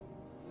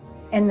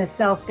and the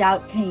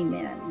self-doubt came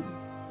in.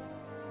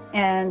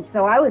 And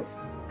so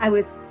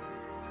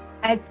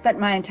I'd spent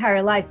my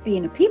entire life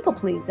being a people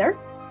pleaser,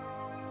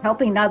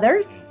 helping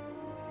others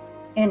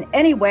in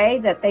any way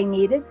that they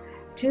needed,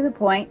 to the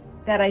point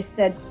that I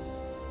said,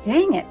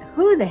 dang it,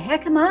 who the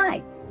heck am I?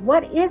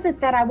 What is it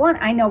that I want?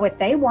 I know what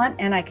they want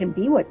and I can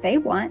be what they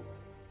want,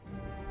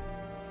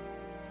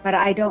 but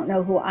I don't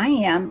know who I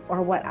am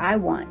or what I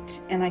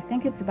want. And I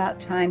think it's about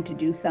time to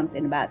do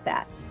something about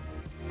that.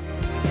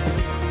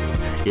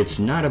 It's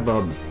not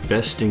about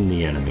besting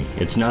the enemy.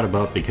 It's not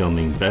about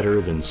becoming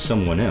better than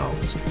someone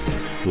else.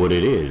 What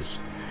it is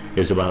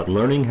about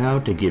learning how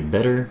to get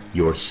better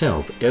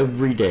yourself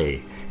every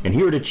day. And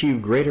here at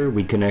Achieve Greater,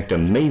 we connect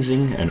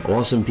amazing and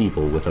awesome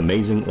people with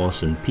amazing,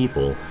 awesome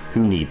people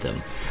who need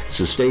them.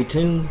 So stay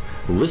tuned,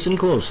 listen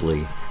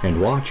closely,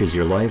 and watch as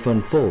your life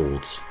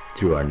unfolds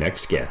through our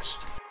next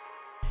guest.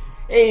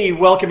 Hey,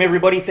 welcome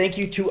everybody. Thank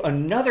you to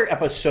another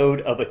episode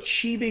of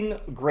Achieving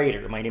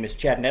Greater. My name is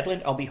Chad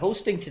Nedland. I'll be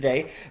hosting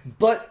today,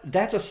 but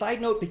that's a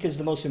side note because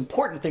the most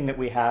important thing that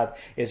we have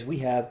is we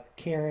have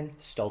Karen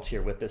Stultz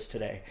here with us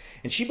today.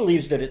 And she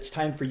believes that it's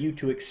time for you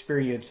to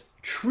experience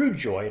true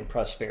joy and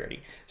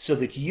prosperity so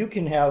that you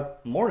can have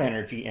more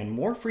energy and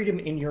more freedom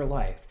in your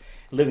life,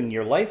 living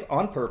your life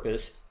on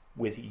purpose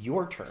with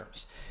your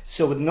terms.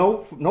 So with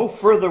no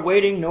further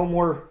waiting, no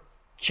more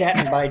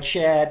chatting by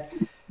Chad.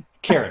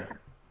 Karen,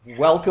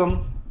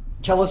 welcome.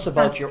 Tell us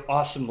about your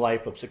awesome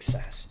life of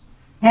success.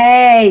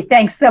 Hey,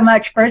 thanks so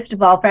much, first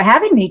of all, for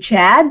having me,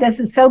 Chad. This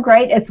is so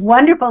great. It's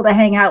wonderful to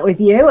hang out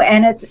with you,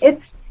 and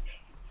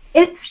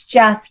it's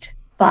just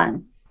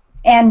fun.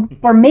 And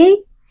for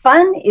me,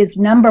 fun is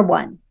number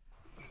one.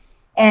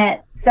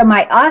 And so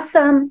my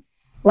awesome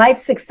life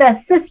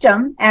success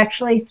system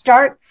actually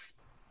starts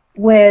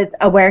with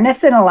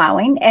awareness and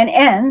allowing and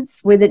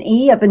ends with an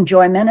E of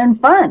enjoyment and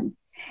fun.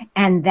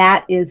 And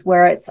that is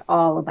where it's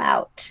all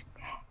about.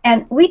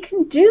 And we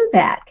can do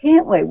that,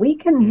 can't we? We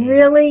can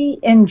really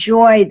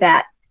enjoy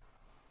that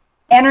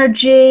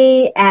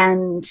energy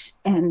and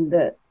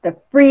the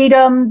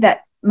freedom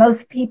that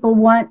most people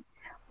want.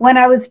 When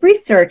I was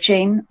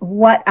researching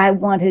what I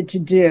wanted to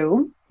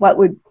do, I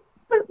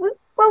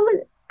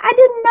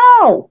didn't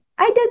know.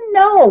 I didn't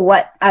know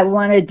what I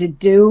wanted to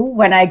do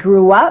when I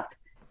grew up,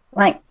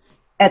 like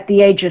at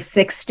the age of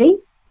 60.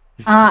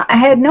 I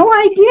had no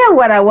idea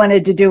what I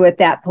wanted to do at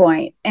that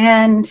point.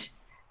 And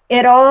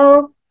it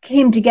all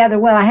came together.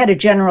 Well, I had a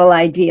general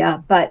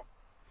idea, but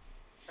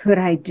could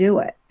I do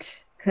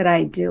it? Could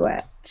I do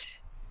it?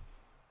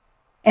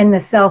 And the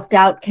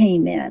self-doubt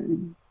came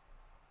in.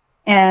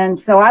 And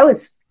so I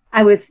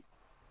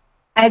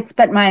had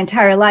spent my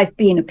entire life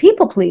being a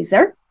people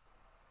pleaser,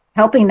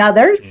 helping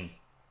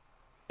others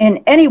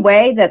in any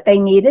way that they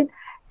needed,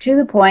 to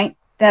the point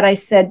that I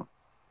said,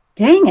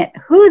 dang it,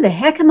 who the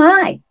heck am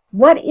I?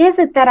 What is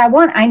it that I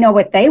want? I know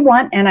what they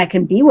want and I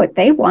can be what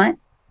they want,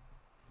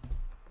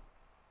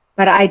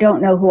 but I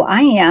don't know who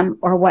I am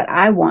or what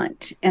I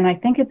want. And I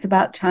think it's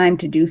about time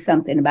to do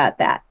something about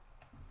that.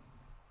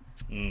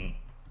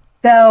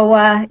 So,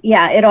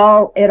 it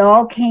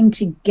all came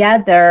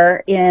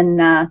together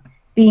in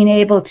being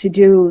able to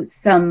do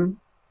some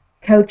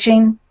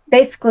coaching.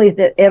 Basically,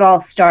 it all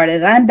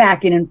started. I'm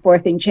backing and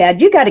forthing,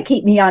 Chad. You got to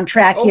keep me on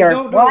track here.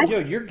 No,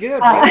 you're good.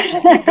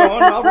 Just keep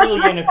going. I'll reel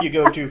you in if you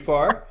go too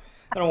far.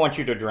 I don't want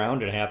you to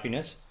drown in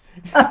happiness.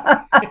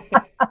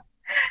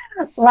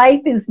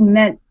 Life is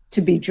meant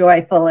to be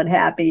joyful and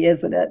happy,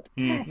 isn't it?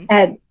 Mm-hmm.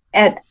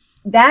 And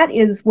that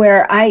is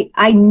where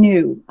I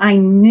knew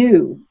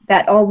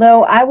that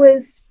although I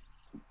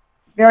was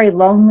very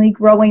lonely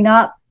growing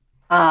up,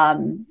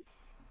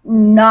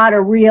 not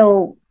a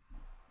real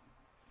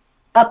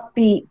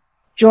upbeat,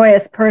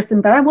 joyous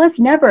person, but I was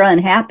never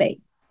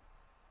unhappy.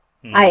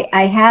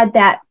 I had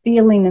that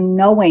feeling and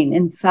knowing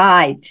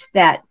inside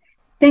that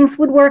things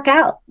would work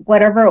out,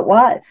 whatever it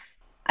was.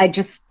 I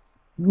just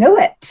knew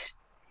it.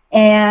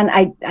 And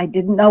I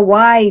didn't know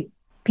why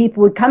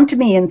people would come to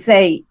me and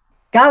say,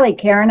 golly,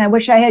 Karen, I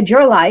wish I had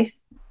your life.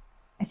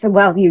 I said,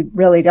 well, you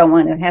really don't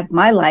want to have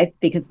my life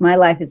because my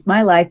life is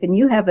my life. And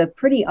you have a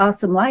pretty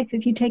awesome life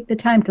if you take the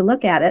time to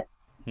look at it.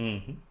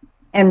 Mm-hmm.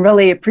 And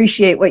really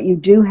appreciate what you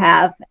do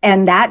have.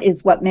 And that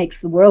is what makes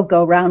the world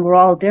go round. We're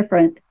all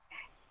different.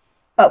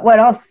 But what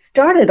all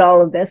started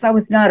all of this, I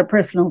was not a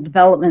personal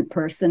development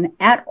person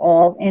at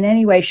all in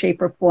any way,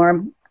 shape, or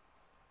form.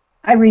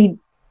 I read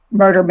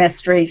murder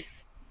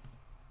mysteries,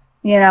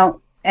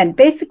 and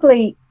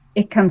basically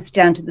it comes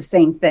down to the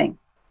same thing.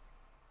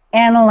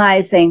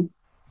 Analyzing,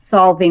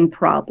 solving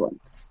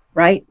problems,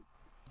 right?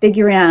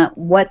 Figuring out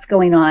what's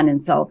going on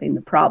and solving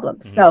the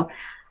problems. Mm-hmm. So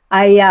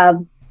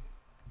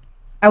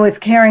I was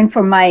caring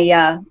for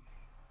my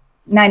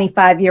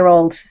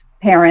 95-year-old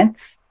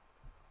parents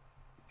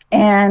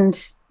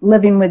and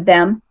living with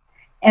them.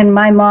 And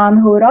my mom,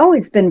 who had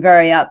always been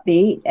very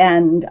upbeat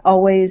and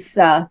always,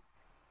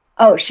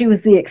 she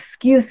was the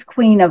excuse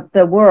queen of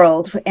the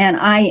world. And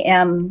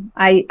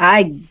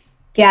I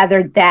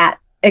gathered that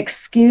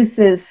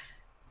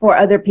excuses for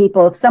other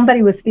people. If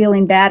somebody was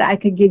feeling bad, I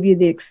could give you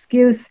the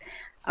excuse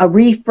a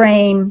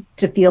reframe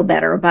to feel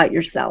better about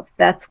yourself.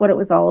 That's what it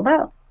was all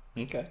about.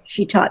 Okay.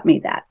 She taught me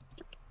that.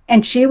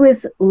 And she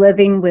was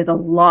living with a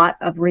lot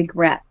of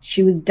regret.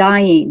 She was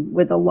dying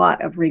with a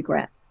lot of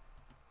regret.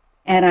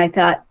 And I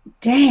thought,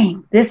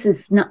 dang, this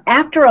is not,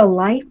 after a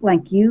life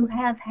like you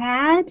have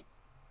had,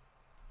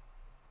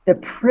 the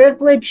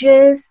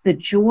privileges, the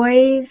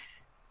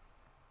joys,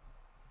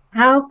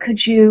 how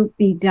could you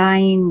be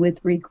dying with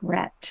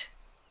regret?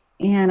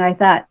 And I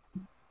thought,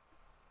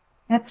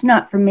 that's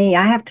not for me.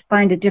 I have to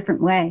find a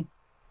different way.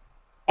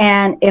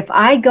 And if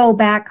I go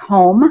back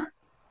home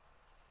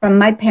from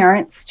my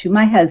parents to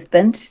my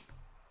husband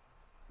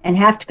and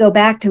have to go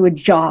back to a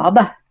job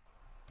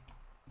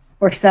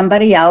for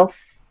somebody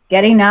else,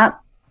 getting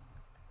up,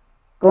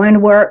 going to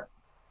work,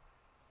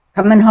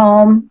 coming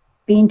home,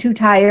 being too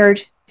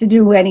tired to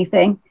do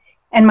anything.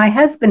 And my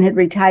husband had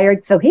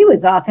retired, so he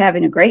was off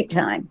having a great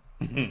time.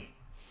 Mm-hmm.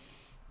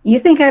 You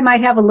think I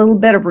might have a little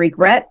bit of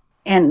regret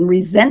and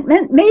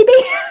resentment, maybe?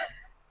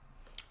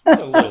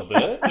 A little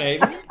bit,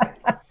 maybe.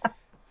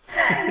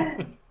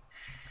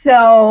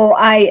 So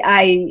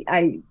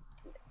I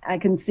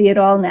can see it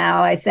all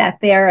now. I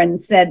sat there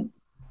and said,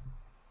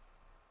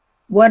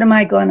 what am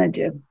I going to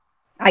do?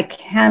 I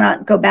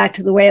cannot go back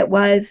to the way it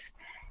was.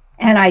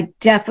 And I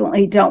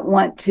definitely don't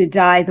want to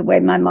die the way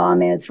my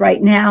mom is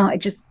right now.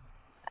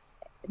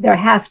 There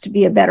has to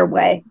be a better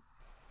way.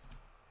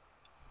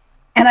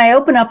 And I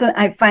open up, and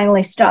I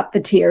finally stopped the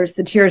tears.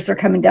 The tears are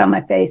coming down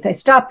my face. I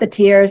stopped the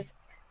tears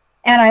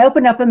and I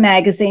opened up a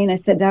magazine. I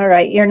said, all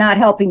right, you're not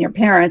helping your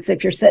parents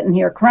if you're sitting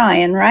here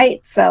crying,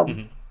 right? So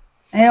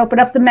I opened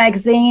up the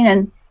magazine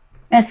and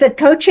I said,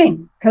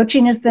 coaching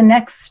is the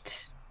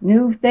next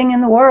new thing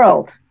in the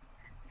world.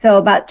 So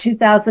about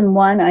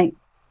 2001,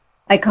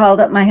 I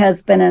called up my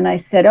husband and I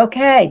said,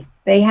 okay,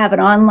 they have an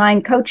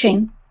online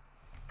coaching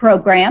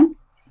program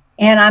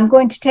and I'm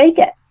going to take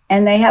it.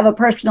 And they have a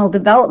personal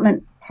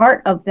development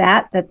part of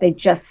that they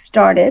just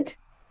started.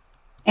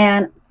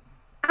 And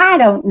I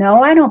don't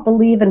know. I don't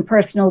believe in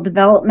personal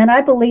development.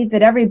 I believe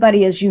that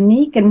everybody is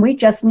unique and we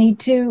just need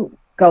to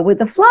go with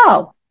the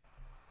flow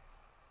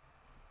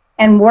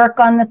and work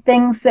on the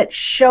things that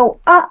show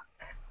up.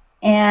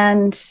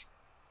 And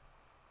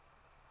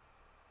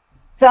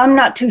so I'm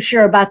not too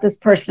sure about this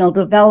personal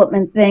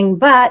development thing,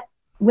 but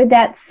with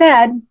that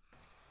said,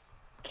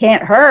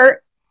 can't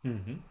hurt.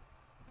 Mm-hmm.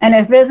 And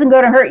if it isn't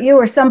going to hurt you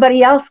or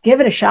somebody else, give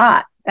it a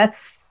shot.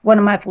 That's one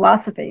of my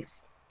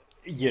philosophies.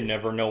 You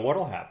never know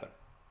what'll happen.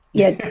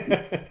 Yeah,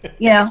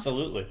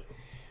 Absolutely.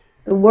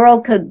 The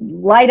world could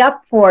light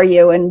up for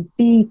you and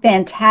be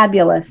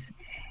fantabulous.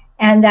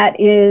 And that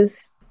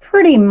is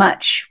pretty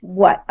much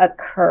what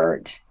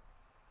occurred.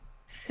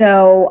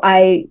 So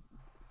I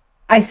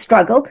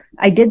struggled.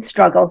 I did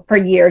struggle for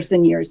years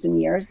and years and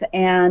years.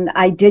 And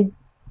I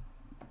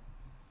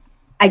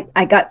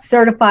got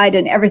certified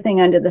in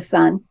everything under the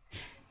sun.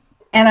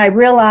 And I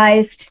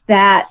realized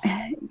that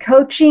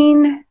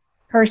coaching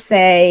per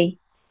se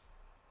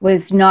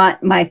was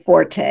not my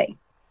forte.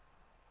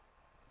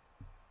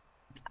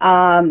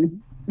 There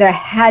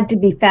had to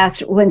be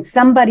faster. When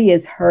somebody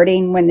is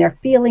hurting, when they're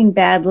feeling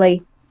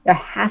badly, there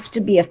has to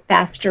be a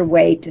faster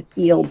way to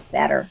feel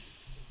better.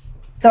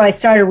 So I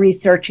started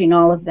researching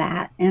all of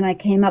that, and I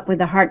came up with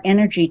the heart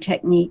energy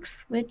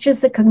techniques, which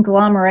is a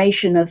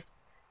conglomeration of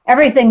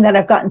everything that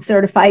I've gotten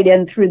certified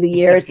in through the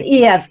years: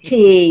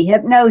 EFT,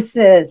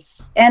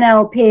 hypnosis,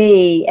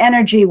 NLP,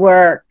 energy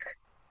work,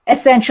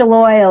 essential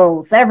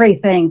oils,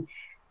 everything.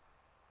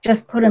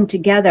 Just put them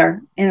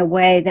together in a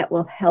way that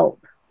will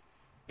help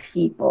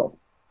people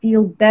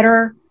feel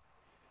better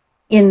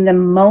in the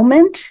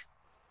moment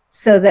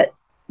so that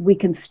we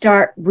can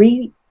start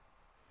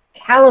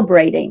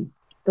recalibrating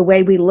the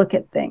way we look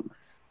at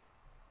things,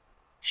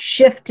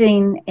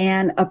 shifting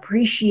and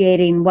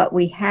appreciating what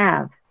we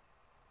have,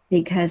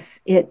 because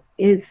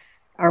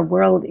our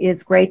world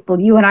is grateful.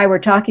 You and I were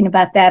talking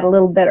about that a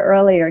little bit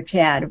earlier,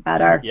 Chad,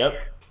 about our,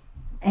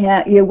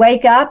 you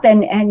wake up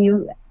and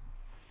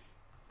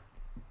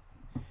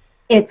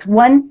it's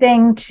one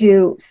thing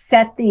to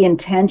set the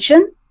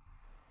intention,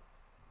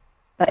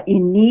 but you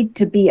need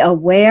to be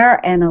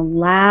aware and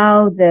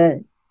allow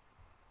the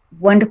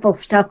wonderful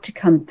stuff to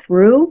come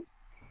through.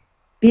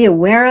 Be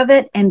aware of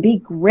it and be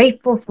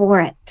grateful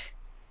for it,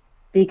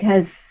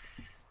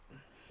 because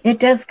it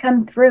does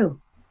come through.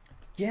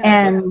 Yeah.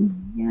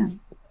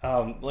 And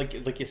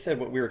like you said,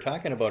 what we were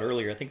talking about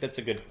earlier, I think that's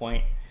a good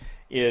point,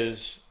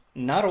 is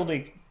not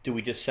only do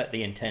we just set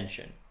the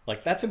intention,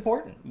 like that's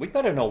important. We've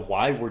got to know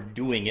why we're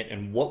doing it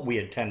and what we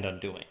intend on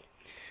doing.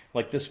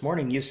 Like this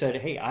morning you said,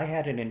 hey, I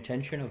had an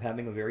intention of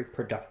having a very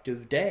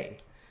productive day.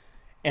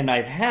 And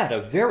I've had a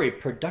very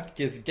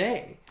productive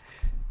day.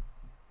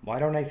 Why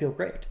don't I feel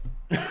great?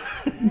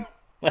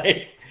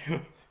 Like,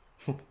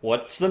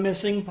 what's the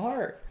missing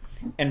part?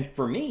 And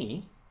for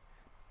me,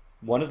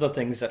 one of the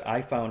things that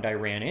I found I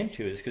ran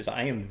into is because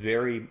I am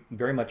very,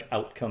 very much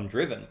outcome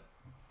driven.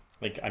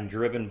 Like I'm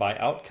driven by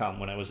outcome.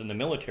 When I was in the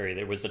military,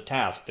 there was a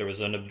task, there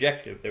was an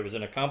objective, there was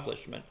an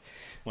accomplishment.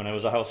 When I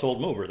was a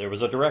household mover, there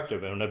was a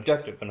directive and an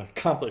objective and an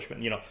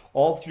accomplishment.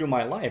 All through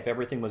my life,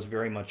 everything was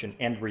very much an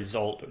end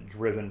result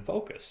driven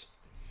focus.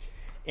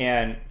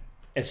 And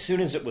as soon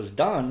as it was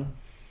done,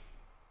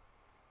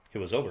 it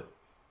was over.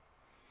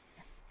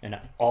 And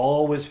I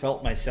always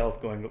felt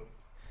myself going,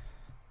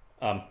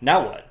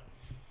 now what?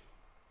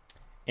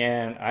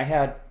 And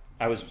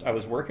I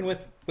was working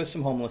with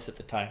some homeless at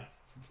the time.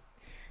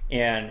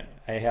 And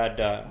I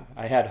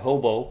had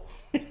Hobo.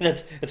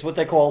 That's what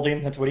they called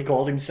him. That's what he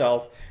called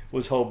himself,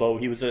 was Hobo.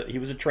 He was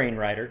a train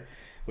rider,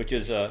 which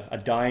is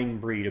a dying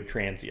breed of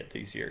transient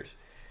these years.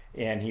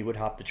 And he would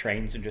hop the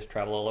trains and just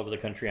travel all over the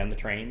country on the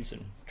trains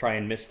and try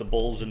and miss the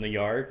bulls in the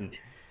yard.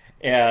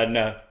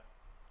 And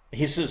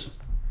he says,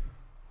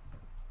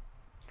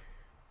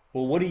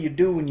 well, what do you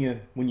do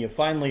when you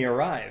finally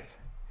arrive?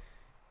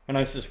 And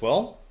I says,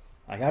 well,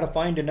 I got to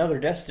find another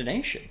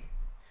destination.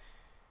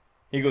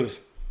 He goes,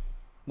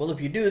 well,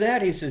 if you do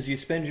that, he says, you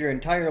spend your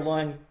entire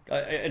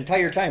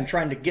time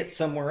trying to get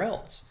somewhere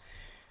else.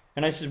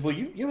 And I said, well,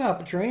 you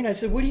hop a train. I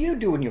said, what do you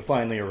do when you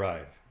finally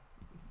arrive?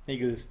 He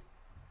goes,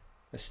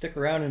 I stick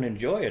around and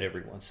enjoy it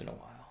every once in a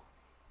while.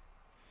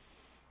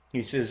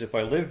 He says, if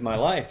I lived my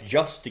life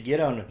just to get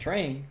on a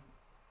train,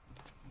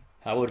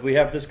 how would we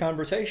have this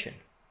conversation?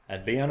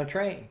 I'd be on a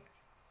train.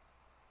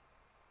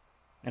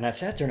 And I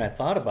sat there and I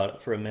thought about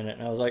it for a minute,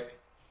 and I was like,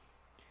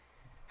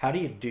 how do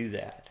you do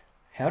that?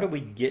 How do we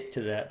get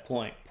to that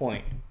point?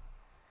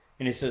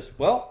 And he says,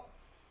 well,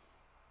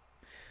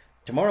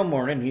 tomorrow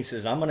morning, he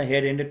says, I'm going to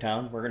head into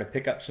town. We're going to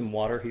pick up some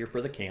water here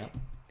for the camp. He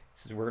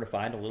says, we're going to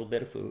find a little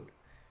bit of food.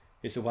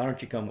 He said, why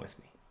don't you come with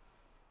me?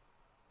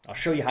 I'll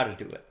show you how to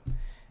do it.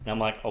 And I'm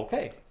like,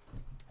 okay.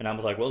 And I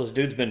was like, well, this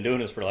dude's been doing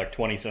this for like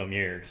 20 some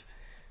years.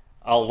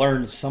 I'll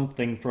learn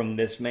something from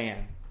this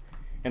man.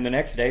 And the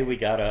next day we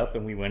got up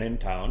and we went in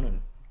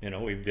town,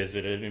 and we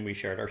visited and we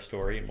shared our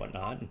story and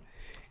whatnot.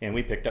 And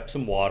we picked up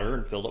some water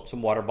and filled up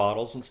some water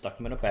bottles and stuck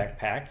them in a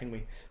backpack. And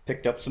we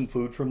picked up some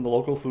food from the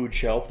local food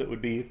shelf that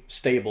would be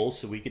stable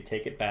so we could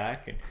take it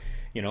back. And,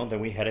 then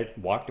we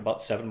walked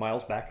about 7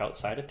 miles back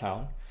outside of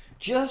town.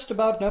 Just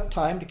about enough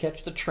time to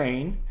catch the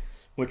train,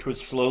 which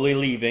was slowly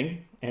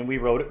leaving. And we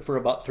rode it for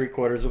about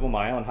 3/4 of a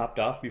mile and hopped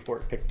off before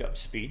it picked up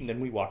speed. And then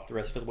we walked the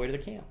rest of the way to the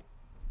camp.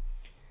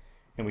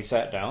 And we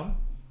sat down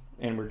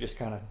and we're just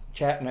kind of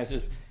chatting. I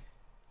said,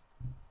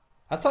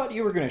 I thought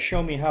you were going to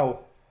show me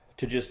how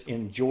to just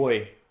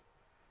enjoy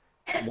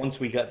once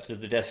we got to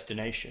the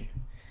destination.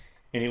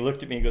 And he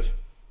looked at me and goes,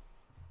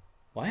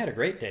 well, I had a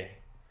great day.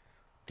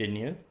 Didn't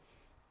you?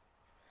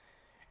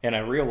 And I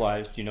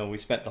realized, we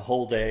spent the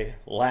whole day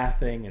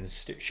laughing and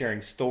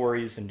sharing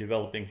stories and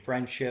developing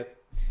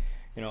friendship.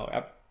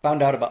 I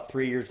found out about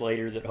 3 years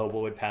later that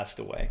Hobo had passed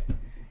away.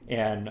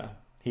 And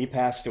he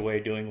passed away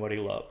doing what he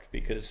loved,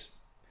 because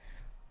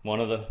one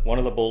of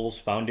the bulls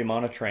found him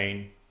on a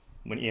train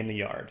when in the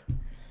yard,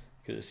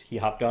 because he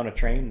hopped on a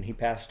train and he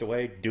passed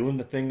away doing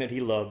the thing that he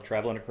loved,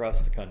 traveling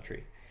across the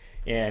country.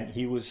 And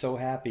he was so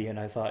happy. And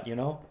I thought,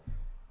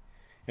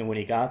 and when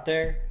he got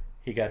there,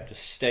 he got to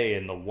stay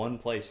in the one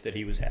place that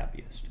he was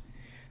happiest,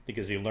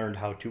 because he learned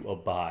how to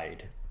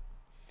abide.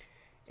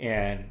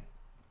 And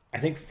I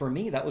think for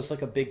me, that was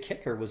like a big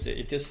kicker. Was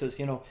it just says,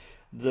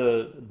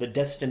 the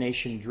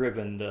destination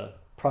driven, the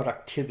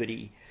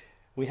productivity.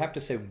 We have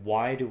to say,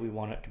 why do we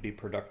want it to be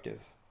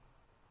productive?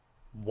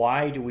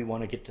 Why do we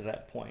want to get to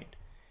that point?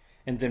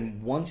 And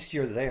then once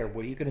you're there,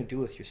 what are you going to do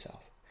with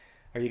yourself?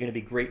 Are you going to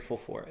be grateful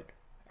for it?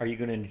 Are you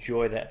going to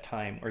enjoy that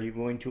time? Are you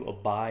going to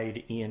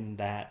abide in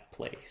that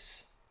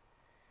place?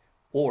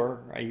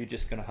 Or are you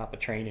just going to hop a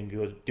train and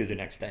go do the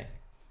next day?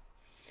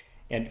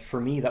 And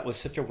for me, that was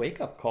such a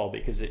wake-up call,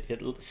 because it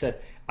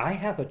said, I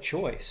have a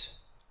choice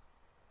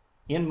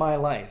in my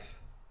life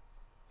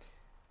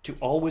to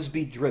always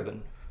be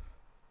driven,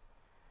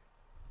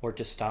 or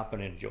to stop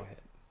and enjoy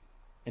it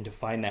and to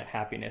find that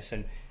happiness.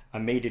 And I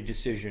made a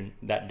decision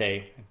that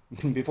day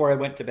before I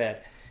went to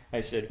bed.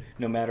 I said,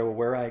 no matter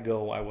where I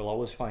go, I will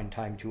always find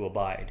time to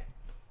abide,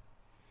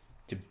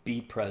 to be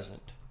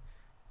present,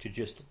 to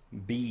just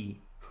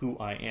be who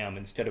I am,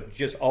 instead of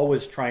just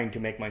always trying to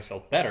make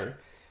myself better,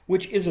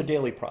 which is a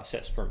daily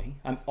process for me.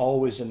 I'm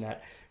always in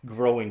that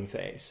growing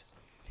phase.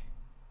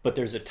 But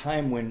there's a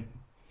time when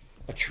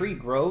a tree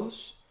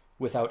grows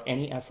without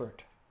any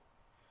effort,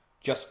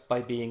 just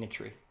by being a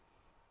tree.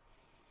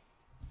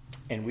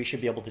 And we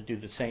should be able to do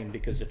the same,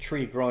 because a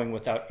tree growing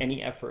without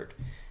any effort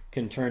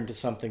can turn to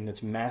something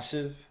that's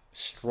massive,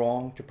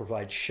 strong, to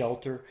provide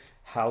shelter,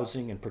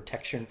 housing, and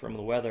protection from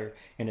the weather,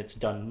 and it's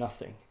done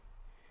nothing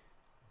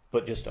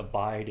but just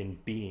abide in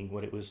being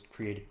what it was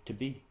created to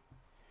be.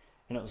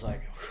 And it was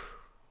like,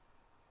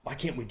 why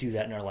can't we do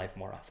that in our life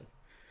more often?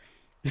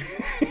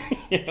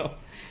 And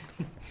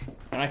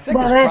I think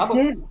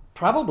it's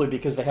probably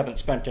because they haven't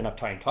spent enough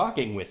time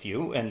talking with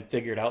you and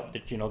figured out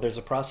that, there's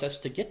a process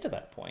to get to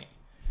that point.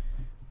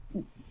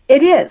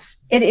 It is,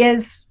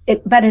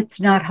 but it's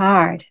not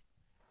hard.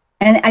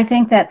 And I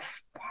think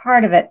that's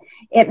part of it.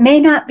 It may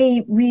not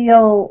be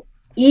real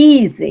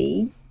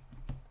easy,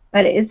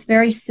 but it is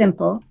very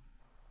simple,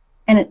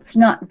 and it's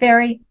not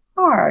very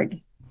hard.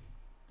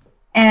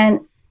 And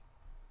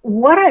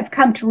what I've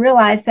come to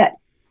realize that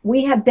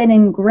we have been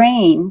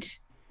ingrained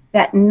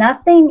that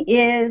nothing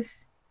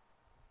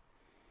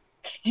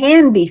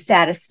can be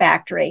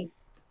satisfactory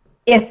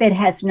if it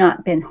has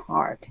not been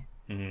hard.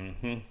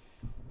 Mm-hmm.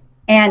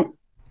 And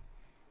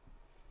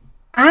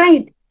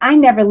I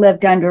never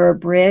lived under a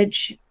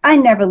bridge. I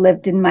never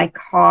lived in my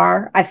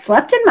car. I've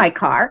slept in my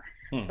car,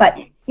 but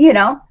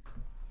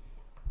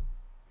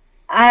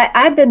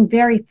I've been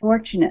very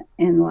fortunate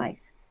in life,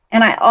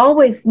 and I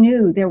always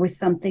knew there was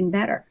something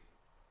better.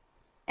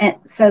 And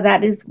so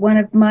that is one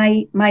of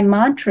my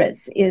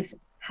mantras is,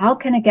 how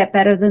can it get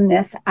better than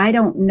this? I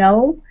don't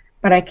know,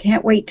 but I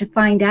can't wait to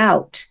find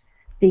out,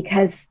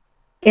 because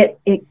it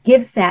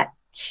gives that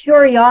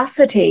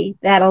curiosity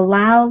that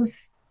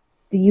allows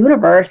the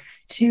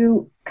universe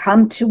to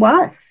come to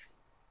us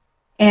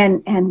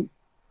and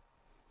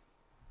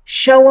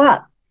show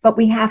up. But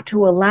we have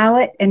to allow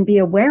it and be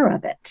aware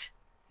of it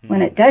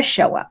when it does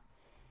show up,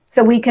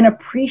 so we can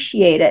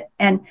appreciate it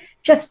and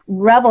just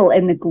revel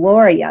in the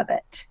glory of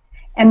it.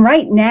 And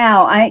right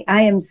now, I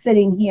am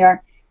sitting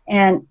here,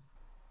 and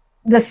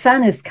the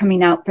sun is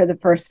coming out for the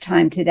first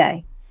time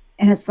today.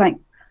 And it's like,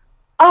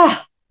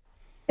 oh,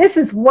 this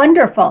is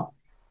wonderful.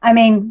 I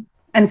mean,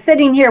 I'm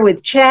sitting here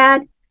with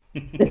Chad.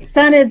 The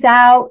sun is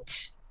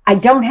out. I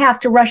don't have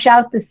to rush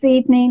out this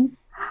evening.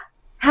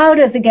 How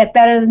does it get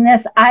better than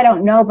this? I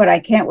don't know, but I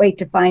can't wait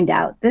to find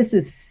out. This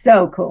is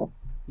so cool.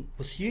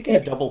 Well, so you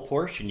get a double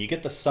portion. You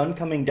get the sun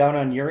coming down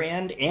on your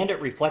end and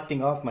it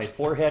reflecting off my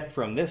forehead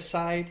from this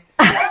side.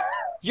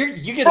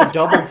 You get a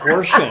double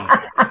portion.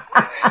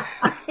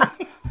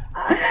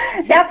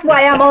 That's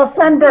why I'm all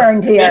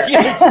sunburned here.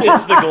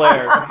 It's the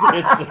glare.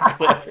 It's the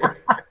glare.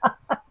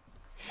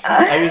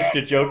 I used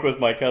to joke with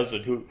my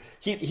cousin who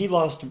he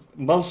lost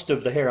most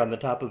of the hair on the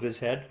top of his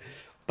head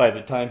by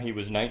the time he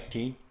was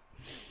 19.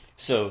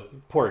 So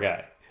poor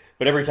guy.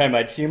 But every time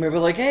I'd see him, I'd be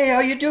like, "Hey,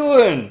 how you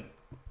doing?"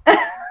 He's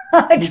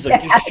like, "Just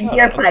shut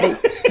You're up." funny.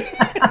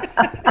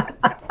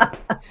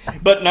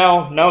 But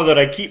now that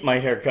I keep my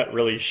hair cut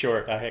really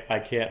short, I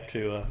can't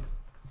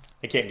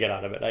get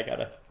out of it. I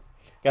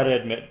gotta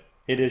admit,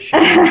 it is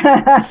short.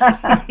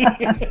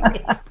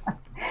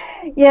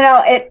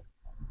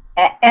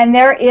 And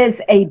there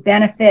is a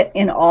benefit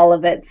in all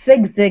of it.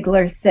 Zig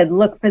Ziglar said,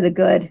 look for the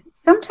good.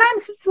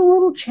 Sometimes it's a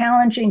little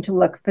challenging to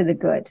look for the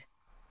good.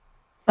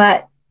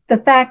 But the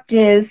fact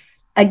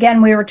is,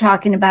 again, we were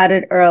talking about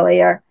it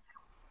earlier,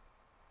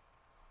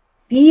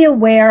 be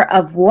aware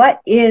of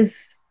what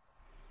is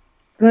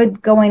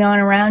good going on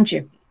around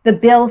you. The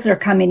bills are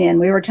coming in.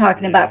 We were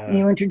talking about,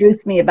 you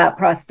introduced me about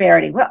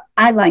prosperity. Well,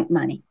 I like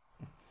money.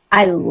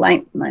 And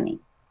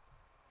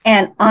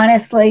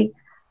honestly,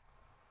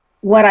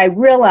 what I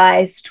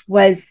realized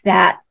was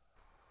that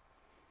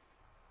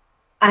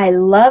I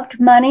loved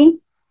money,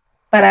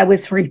 but I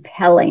was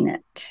repelling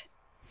it.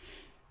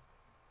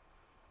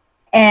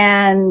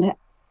 And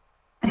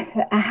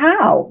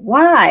how?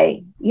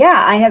 Why?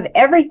 Yeah, I have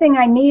everything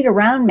I need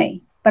around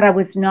me, but I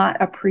was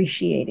not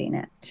appreciating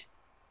it.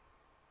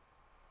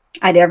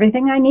 I had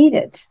everything I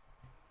needed,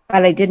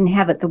 but I didn't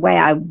have it the way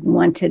I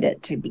wanted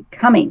it to be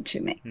coming to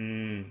me.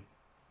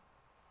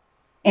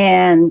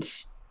 And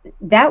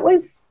that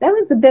was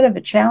a bit of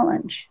a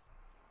challenge,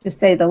 to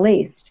say the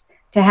least,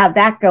 to have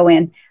that go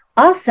in.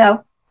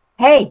 Also,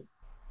 hey,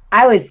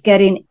 I was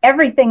getting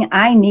everything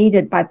I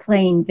needed by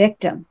playing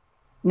victim.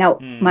 Now,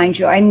 mind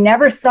you, I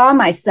never saw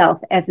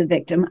myself as a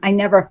victim. I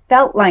never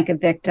felt like a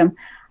victim.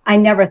 I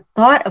never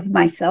thought of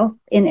myself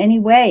in any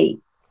way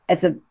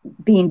as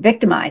being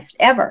victimized,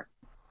 ever.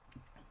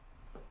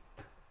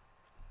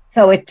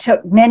 So it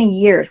took many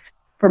years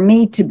for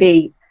me to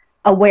be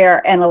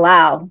aware and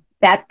allow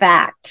that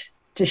fact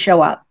to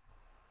show up.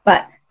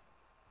 But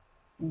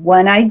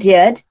when I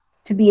did,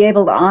 to be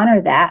able to honor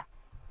that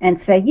and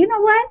say, you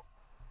know what?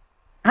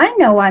 I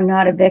know I'm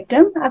not a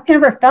victim. I've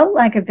never felt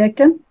like a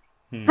victim.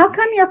 How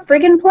come you're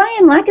friggin'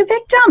 playing like a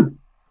victim?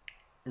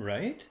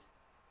 Right.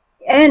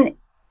 And,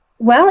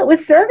 well, it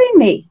was serving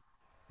me.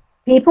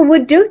 People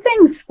would do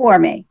things for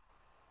me.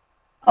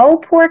 Oh,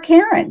 poor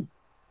Karen.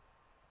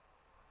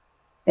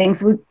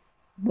 Things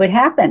would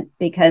happen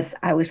because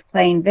I was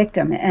playing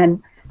victim.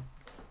 And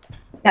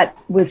that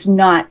was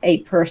not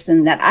a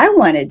person that I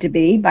wanted to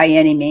be by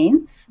any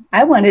means.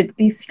 I wanted to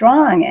be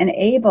strong and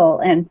able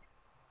and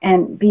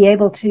be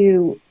able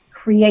to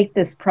create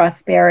this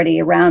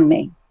prosperity around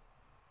me.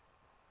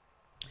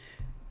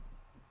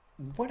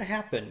 What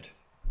happened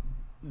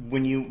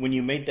when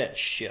you made that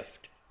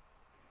shift?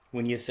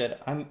 When you said,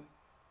 I'm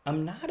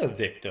not a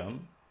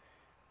victim,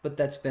 but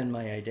that's been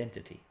my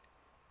identity.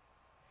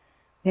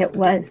 It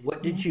was.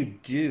 What did you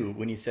do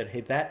when you said,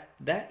 hey,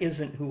 that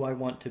isn't who I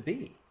want to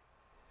be?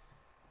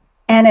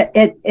 And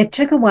it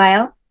took a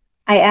while.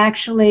 I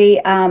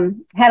actually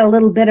had a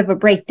little bit of a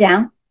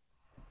breakdown.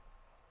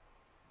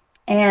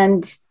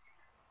 And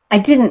I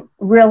didn't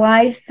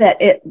realize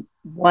that it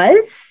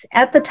was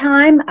at the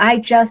time. I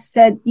just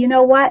said, you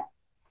know what?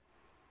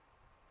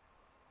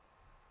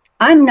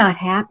 I'm not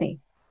happy.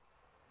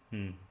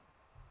 Hmm.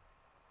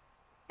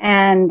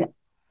 And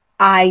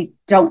I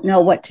don't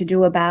know what to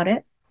do about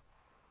it.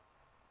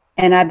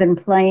 And I've been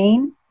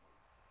playing,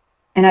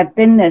 and I've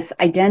been this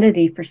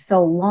identity for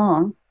so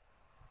long.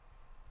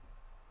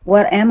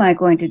 What am I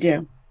going to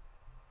do?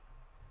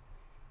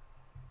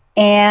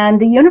 And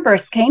the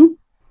universe came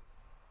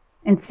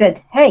and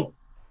said, hey,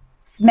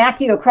 smack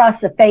you across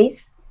the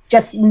face,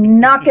 just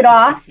knock it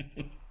off.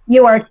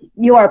 You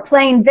are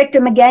playing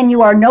victim again.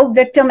 You are no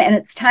victim, and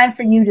it's time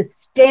for you to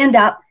stand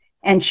up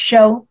and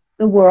show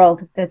the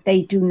world that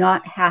they do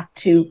not have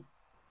to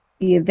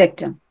be a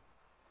victim.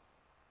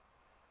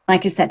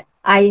 Like I said,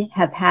 I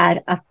have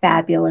had a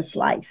fabulous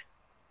life.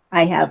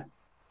 I have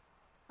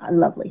a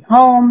lovely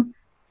home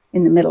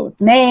in the middle of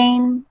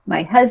Maine,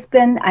 my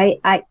husband,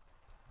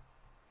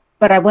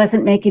 but I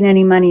wasn't making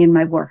any money in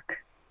my work.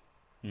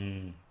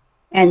 Mm.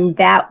 And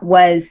that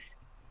was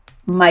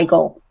my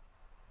goal,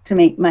 to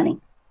make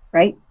money,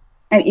 right?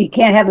 I mean, you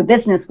can't have a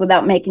business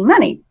without making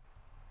money.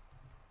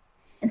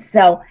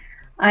 So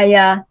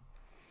the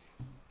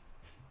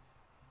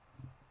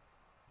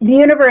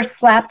universe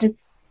slapped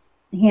its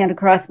hand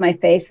across my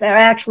face.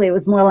 Actually, it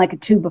was more like a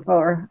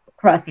 2-by-4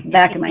 across the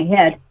back of my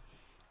head.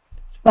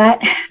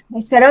 But I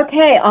said,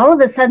 okay, all of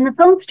a sudden the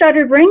phone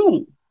started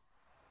ringing.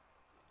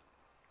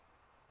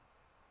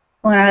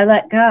 When I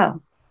let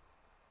go,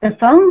 the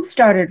phone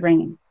started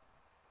ringing.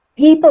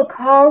 People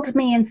called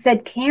me and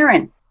said,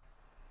 Karen,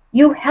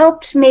 you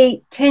helped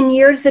me 10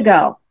 years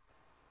ago,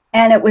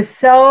 and it was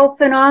so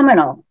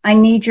phenomenal. I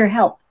need your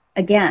help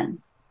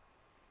again.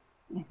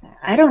 I thought,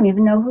 I don't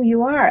even know who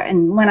you are.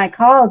 And when I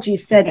called, you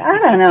said, I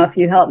don't know if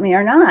you helped me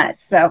or not.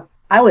 So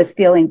I was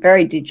feeling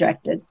very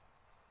dejected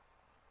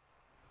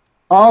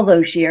all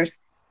those years.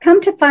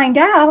 Come to find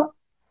out,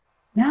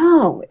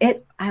 no,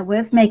 I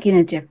was making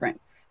a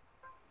difference.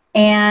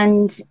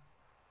 And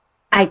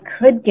I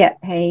could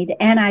get paid,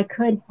 and I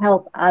could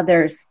help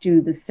others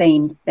do the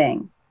same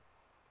thing.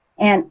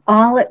 And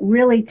all it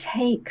really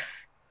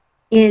takes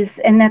is,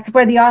 and that's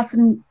where the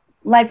Awesome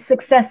Life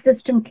Success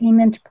System came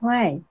into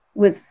play,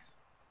 was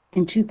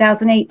in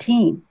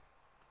 2018.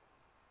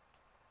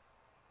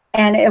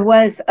 And it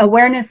was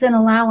awareness and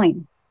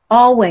allowing,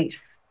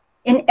 always,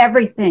 in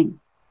everything.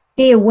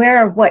 Be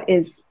aware of what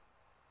is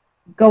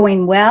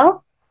going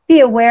well.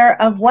 Be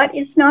aware of what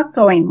is not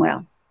going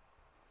well.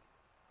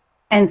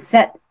 And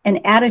set an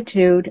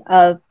attitude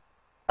of,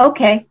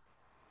 okay,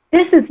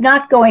 this is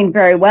not going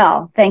very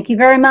well. Thank you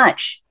very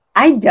much.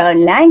 I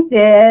don't like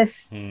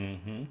this.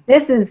 Mm-hmm.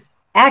 This is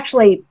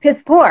actually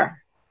piss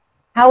poor.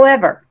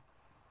 However,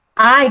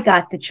 I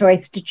got the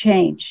choice to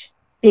change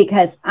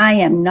because I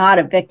am not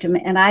a victim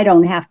and I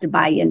don't have to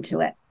buy into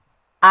it.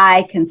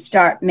 I can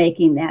start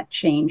making that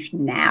change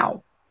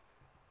now.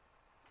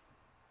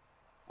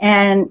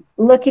 And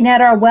looking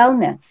at our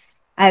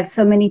wellness, I have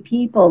so many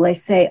people, they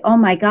say, oh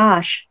my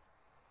gosh,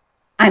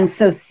 I'm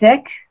so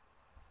sick.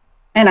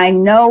 And I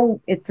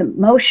know it's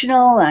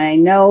emotional. I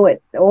know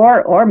it,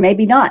 or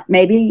maybe not.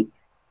 Maybe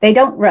they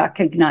don't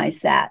recognize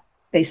that.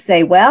 They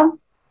say, well,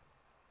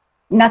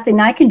 nothing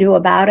I can do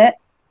about it.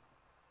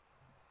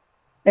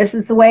 This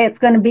is the way it's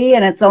going to be,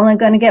 and it's only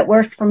going to get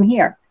worse from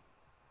here.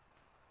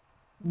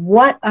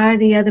 What are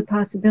the other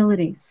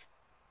possibilities?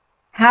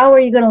 How are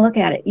you going to look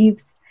at it?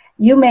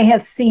 You may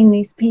have seen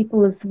these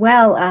people as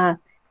well,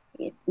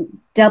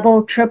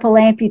 double, triple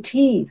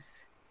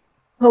amputees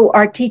who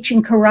are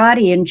teaching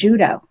karate and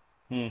judo.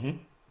 Mm-hmm.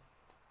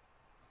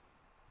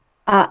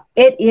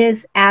 It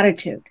is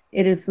attitude.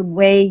 It is the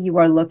way you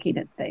are looking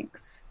at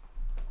things.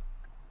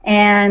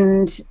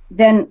 And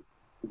then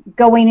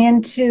going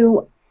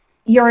into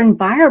your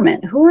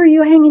environment. Who are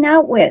you hanging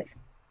out with?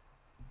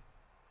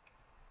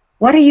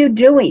 What are you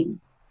doing?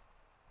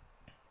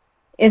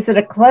 Is it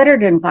a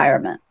cluttered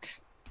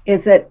environment?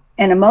 Is it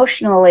an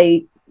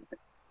emotionally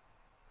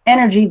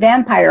energy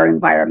vampire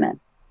environment?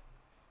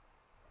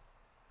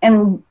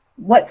 And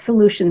what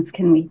solutions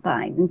can we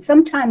find? And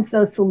sometimes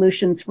those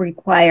solutions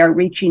require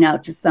reaching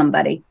out to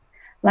somebody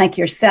like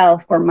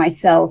yourself or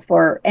myself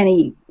or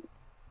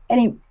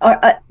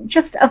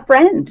just a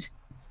friend,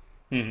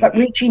 but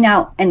reaching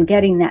out and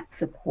getting that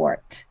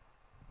support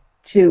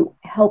to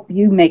help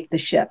you make the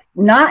shift,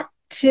 not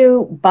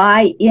to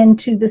buy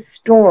into the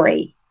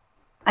story.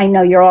 I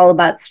know you're all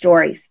about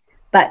stories,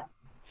 but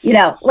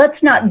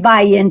let's not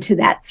buy into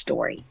that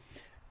story.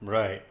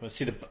 Right. Well,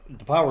 see,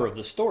 the power of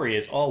the story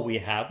is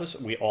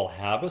we all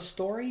have a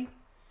story.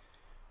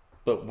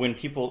 But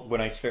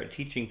when I start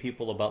teaching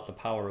people about the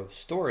power of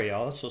story, I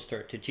also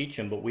start to teach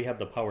them, but we have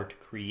the power to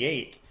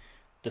create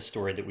the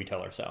story that we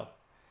tell ourselves.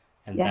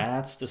 And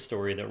that's the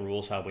story that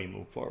rules how we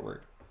move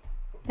forward.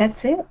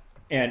 That's it.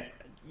 And,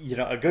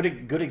 a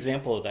good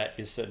example of that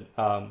is that,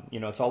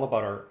 it's all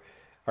about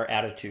our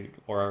attitude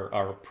or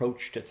our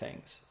approach to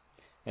things.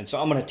 And so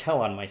I'm going to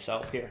tell on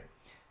myself here.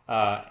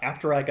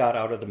 After I got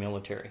out of the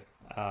military,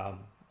 I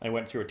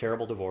went through a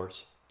terrible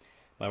divorce.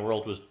 My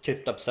world was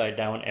tipped upside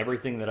down.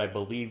 Everything that I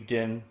believed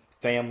in,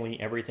 family,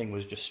 everything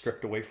was just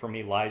stripped away from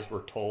me. Lies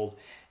were told,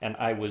 and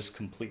I was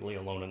completely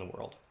alone in the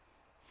world.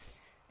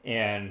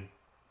 And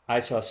I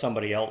saw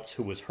somebody else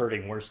who was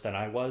hurting worse than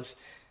I was,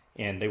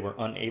 and they were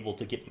unable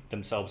to get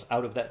themselves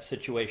out of that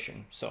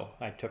situation. So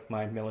I took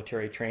my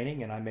military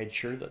training and I made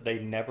sure that they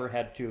never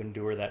had to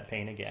endure that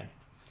pain again.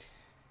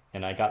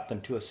 And I got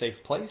them to a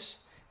safe place,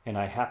 and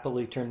I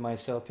happily turned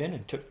myself in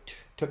and took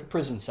a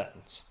prison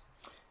sentence.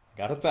 I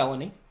got a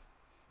felony,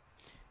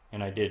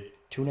 and I did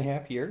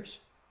 2.5 years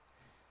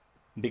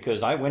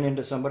because I went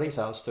into somebody's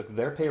house, took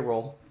their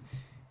payroll,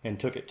 and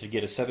took it to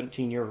get a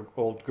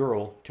 17-year-old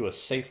girl to a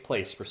safe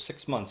place for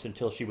 6 months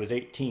until she was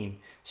 18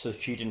 so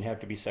she didn't have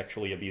to be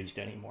sexually abused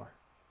anymore.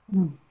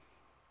 Mm.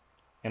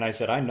 And I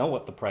said, I know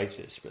what the price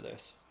is for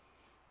this,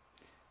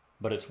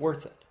 but it's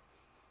worth it.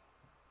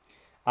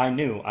 I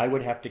knew I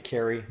would have to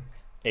carry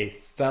a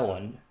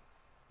felon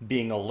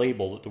being a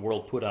label that the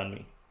world put on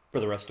me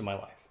for the rest of my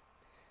life.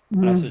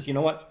 Mm. And I said, you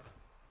know what?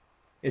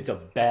 It's a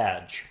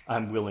badge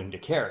I'm willing to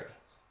carry,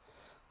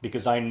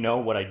 because I know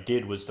what I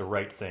did was the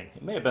right thing.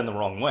 It may have been the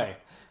wrong way,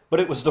 but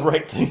it was the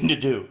right thing to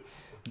do.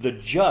 The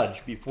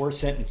judge, before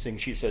sentencing,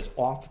 she says,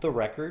 off the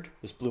record,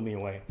 this blew me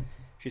away.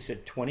 She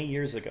said, 20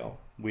 years ago,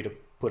 we'd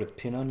have put a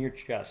pin on your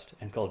chest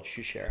and called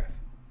you sheriff.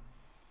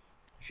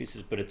 She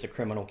says, but it's a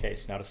criminal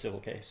case, not a civil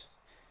case.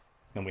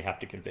 And we have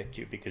to convict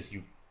you because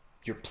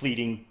you're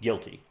pleading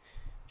guilty.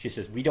 She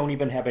says, we don't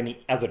even have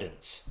any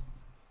evidence.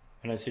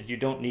 And I said, you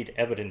don't need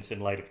evidence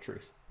in light of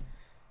truth.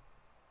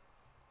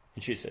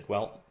 And she said,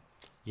 well,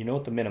 you know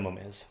what the minimum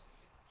is?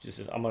 She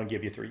says, I'm going to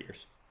give you 3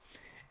 years.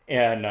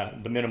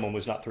 And the minimum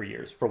was not 3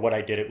 years. For what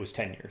I did, it was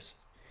 10 years.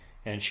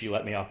 And she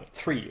let me off at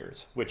 3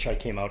 years, which I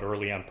came out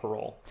early on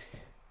parole.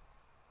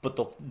 But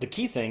the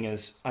key thing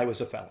is I was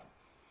a felon.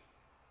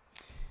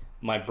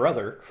 My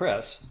brother,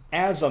 Chris,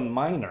 as a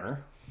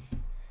minor,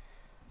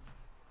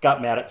 got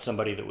mad at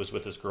somebody that was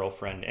with his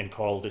girlfriend and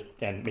called it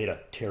and made a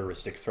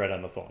terroristic threat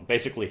on the phone.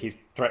 Basically, he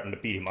threatened to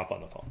beat him up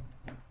on the phone.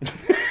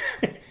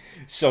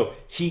 So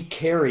he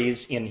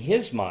carries in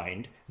his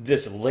mind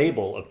this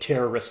label of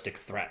terroristic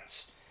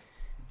threats.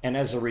 And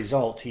as a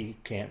result, he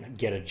can't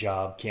get a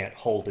job, can't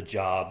hold a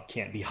job,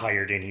 can't be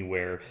hired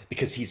anywhere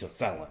because he's a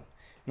felon.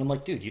 And I'm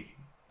like, dude,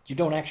 you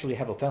don't actually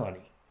have a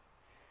felony.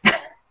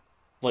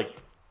 Like,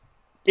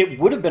 it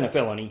would have been a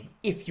felony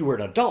if you were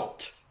an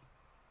adult,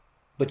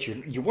 but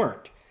you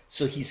weren't.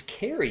 So he's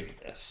carried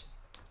this.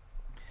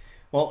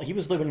 Well, he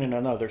was living in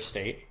another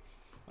state.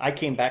 I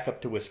came back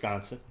up to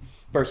Wisconsin.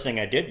 First thing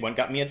I did, went and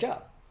got me a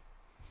job.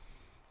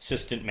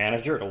 Assistant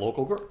manager at a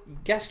local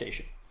gas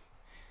station.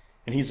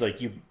 And he's like,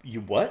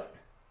 you what?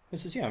 I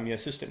says, yeah, I'm the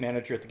assistant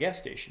manager at the gas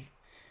station.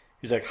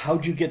 He's like,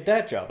 how'd you get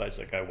that job? I was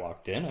like, I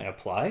walked in, I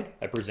applied,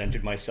 I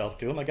presented myself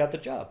to him, I got the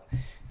job.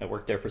 I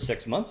worked there for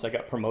 6 months. I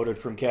got promoted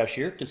from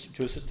cashier to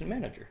assistant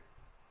manager.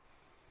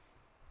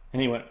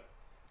 And he went,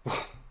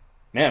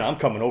 man, I'm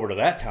coming over to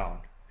that town.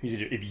 He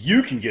said, if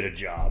you can get a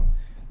job,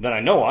 then I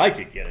know I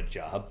could get a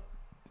job.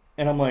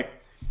 And I'm like,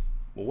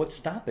 well, what's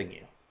stopping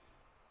you?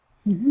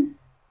 Mm-hmm.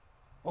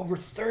 Over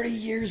 30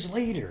 years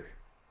later,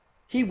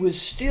 he was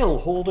still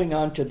holding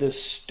on to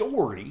this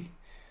story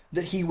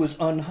that he was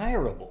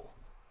unhireable.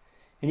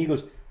 And he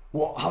goes,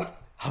 well,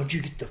 how'd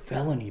you get the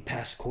felony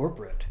past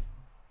corporate?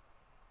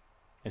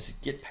 I said,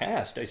 get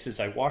past. I says,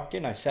 I walked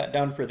in, I sat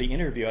down for the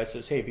interview. I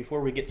says, hey,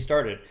 before we get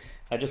started,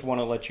 I just want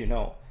to let you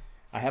know,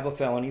 I have a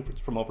felony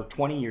from over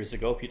 20 years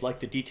ago. If you'd like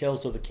the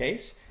details of the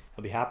case,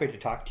 I'll be happy to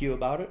talk to you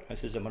about it. I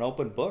says, I'm an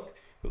open book.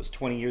 It was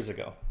 20 years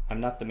ago. I'm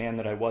not the man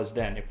that I was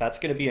then. If that's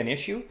going to be an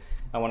issue,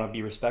 I want to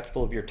be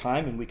respectful of your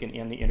time, and we can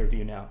end the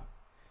interview now.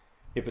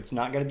 If it's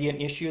not going to be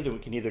an issue, then we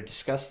can either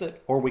discuss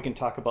it or we can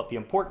talk about the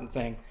important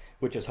thing,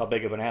 which is how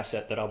big of an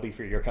asset that I'll be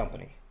for your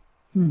company.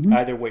 Mm-hmm.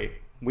 Either way,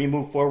 we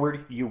move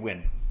forward, you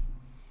win.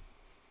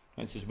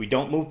 And it says, we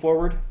don't move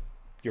forward,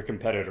 your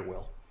competitor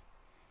will.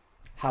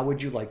 How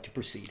would you like to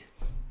proceed?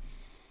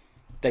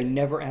 They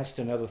never asked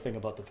another thing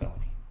about the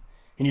felony.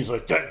 And he's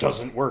like, that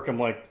doesn't work. I'm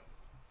like,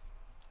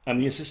 I'm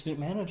the assistant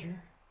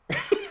manager.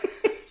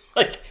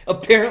 Like,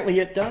 apparently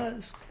it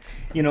does.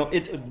 You know,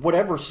 it's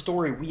whatever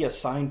story we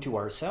assign to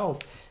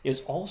ourselves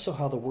is also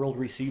how the world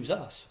receives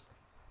us.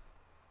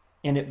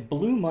 And it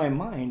blew my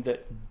mind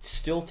that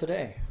still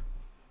today,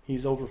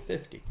 he's over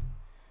 50.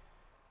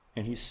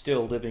 And he's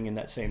still living in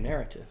that same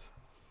narrative.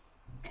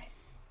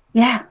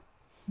 Yeah.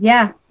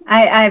 Yeah.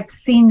 I've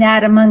seen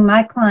that among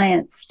my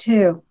clients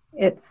too.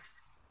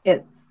 It's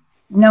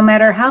no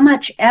matter how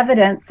much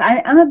evidence,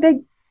 I'm a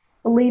big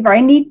believer.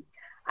 I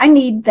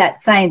need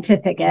that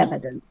scientific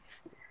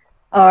evidence,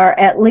 or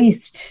at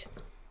least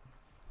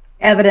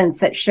evidence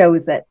that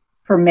shows it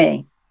for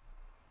me.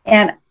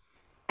 And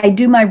I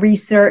do my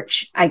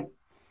research. I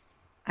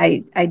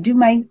do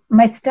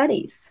my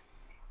studies,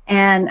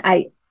 and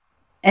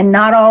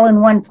not all in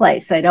one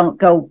place. I don't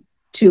go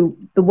to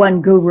the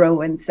one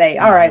guru and say,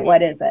 all right,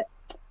 what is it?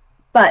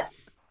 But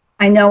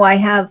I know I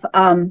have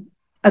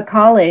a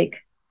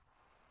colleague,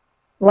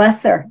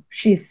 bless her.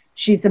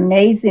 She's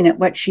amazing at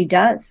what she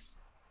does.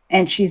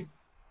 And she's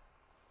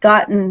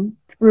gotten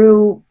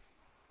through,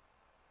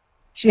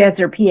 she has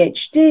her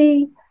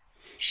PhD.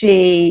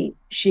 She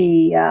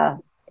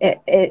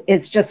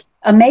is just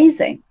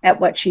amazing at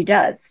what she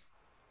does.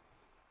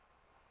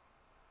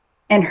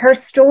 And her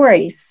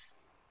stories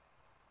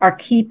are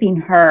keeping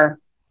her,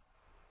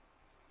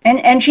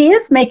 and she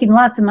is making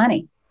lots of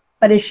money,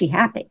 but is she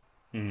happy?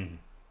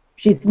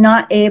 She's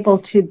not able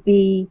to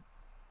be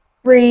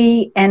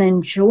free and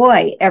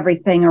enjoy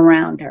everything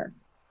around her,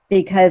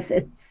 because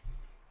it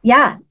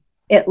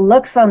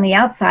looks on the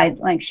outside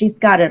like she's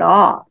got it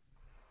all.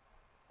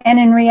 And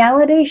in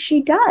reality,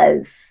 she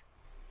does,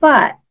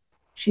 but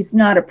she's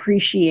not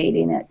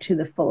appreciating it to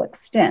the full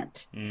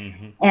extent.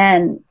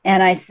 And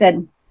I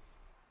said,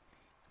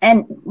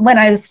 and when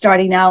I was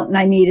starting out and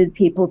I needed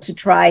people to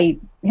try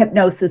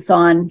hypnosis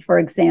on, for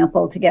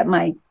example, to get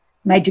my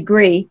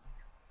degree,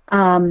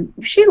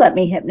 she let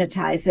me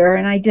hypnotize her,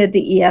 and I did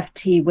the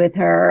EFT with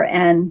her.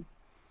 And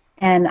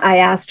I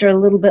asked her a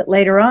little bit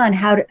later on,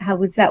 how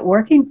was that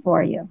working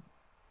for you?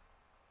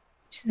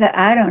 She said,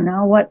 I don't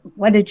know.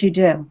 What did you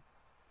do?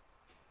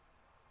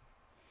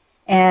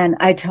 And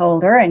I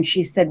told her, and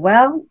she said,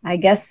 well, I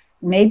guess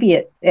maybe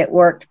it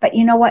worked. But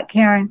you know what,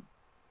 Karen?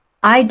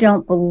 I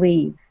don't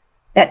believe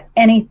that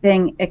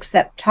anything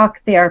except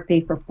talk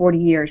therapy for 40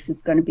 years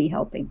is going to be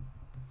helping.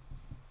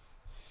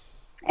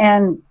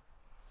 And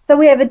so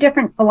we have a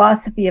different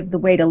philosophy of the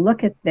way to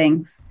look at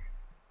things.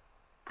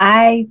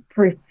 I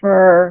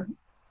prefer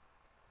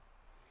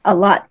a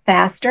lot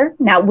faster.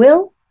 Now,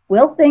 will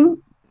things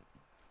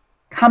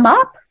come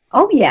up?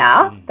 Oh,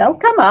 yeah, they'll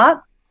come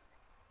up.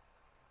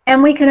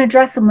 And we can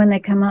address them when they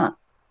come up.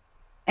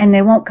 And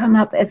they won't come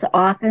up as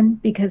often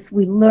because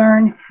we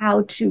learn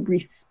how to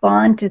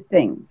respond to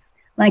things.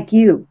 Like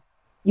you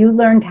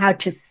learned how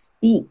to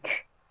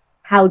speak,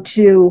 how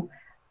to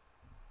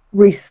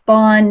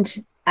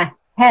respond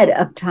ahead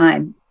of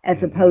time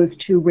as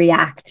opposed to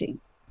reacting.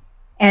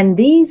 And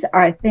these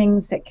are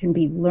things that can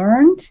be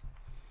learned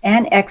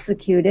and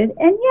executed.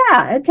 And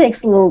yeah, it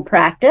takes a little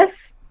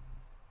practice.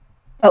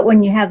 But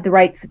when you have the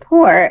right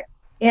support,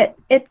 it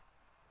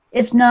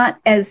is not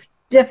as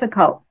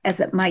difficult as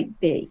it might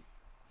be.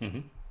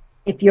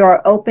 If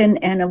you're open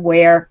and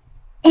aware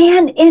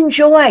and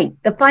enjoy.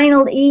 The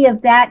final E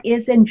of that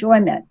is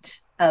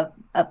enjoyment of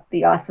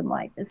the awesome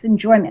life. It's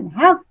enjoyment.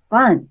 Have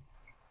fun.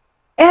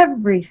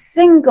 Every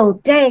single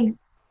day,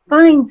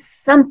 find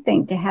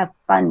something to have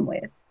fun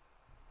with.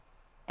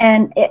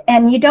 And it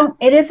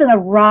isn't a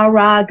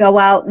rah-rah, go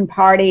out and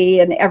party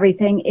and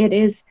everything. It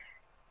is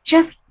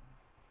just,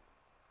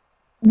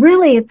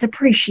 really, it's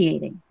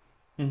appreciating.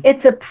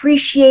 It's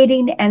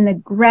appreciating and the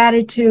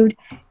gratitude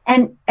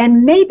and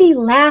maybe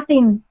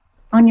laughing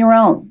on your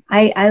own.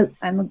 I'm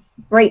a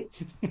great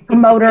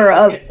promoter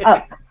of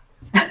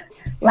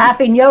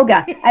laughing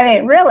yoga. I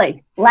mean,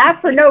 really,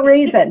 laugh for no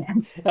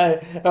reason. I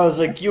was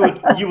like, you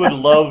would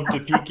love to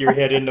peek your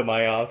head into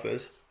my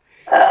office.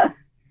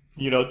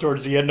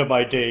 Towards the end of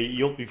my day,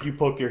 if you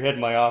poke your head in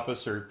my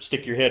office or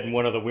stick your head in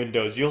one of the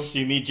windows, you'll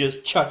see me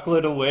just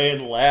chuckling away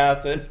and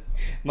laughing.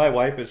 My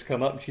wife has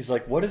come up and she's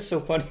like, what is so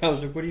funny? I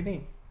was like, what do you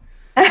mean?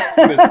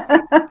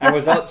 I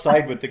was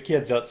outside with the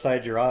kids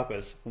outside your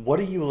office.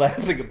 What are you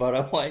laughing about?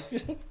 I'm like,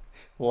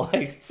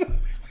 life.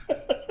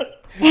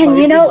 And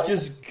life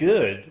is just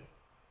good.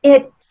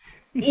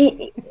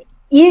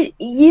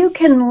 You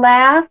can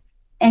laugh,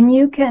 and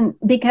you can,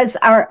 because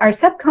our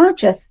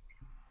subconscious,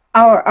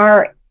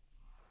 our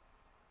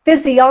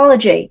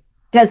physiology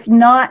does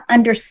not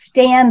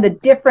understand the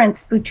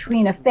difference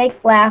between a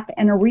fake laugh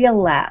and a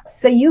real laugh.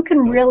 So you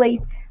can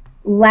really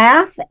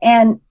laugh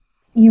and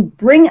you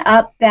bring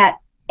up that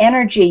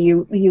energy,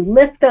 you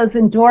lift those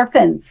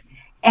endorphins,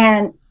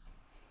 and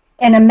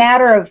in a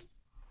matter of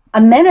a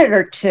minute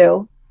or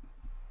two,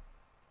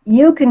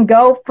 you can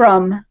go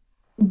from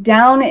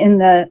down in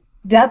the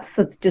depths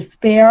of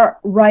despair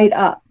right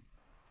up,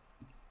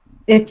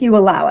 if you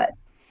allow it.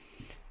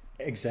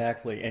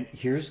 Exactly. And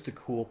here's the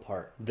cool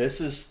part. This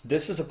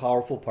is a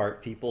powerful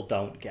part people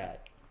don't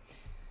get.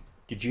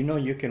 Did you know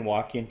you can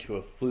walk into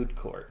a food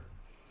court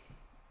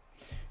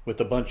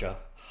with a bunch of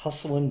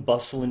hustling,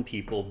 bustling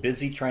people,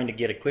 busy trying to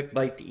get a quick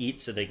bite to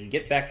eat so they can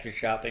get back to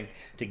shopping,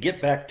 to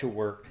get back to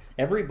work.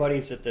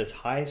 Everybody's at this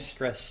high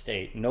stress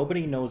state.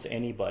 Nobody knows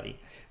anybody.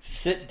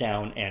 Sit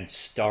down and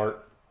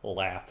start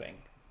laughing.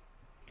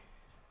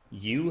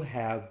 You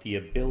have the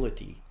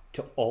ability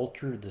to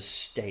alter the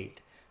state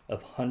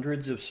of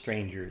hundreds of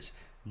strangers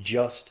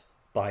just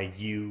by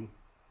you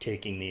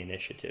taking the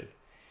initiative.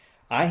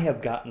 I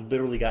have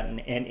literally gotten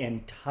an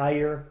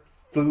entire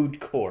food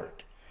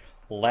court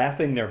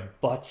laughing their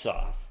butts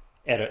off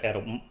at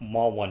a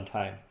mall one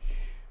time.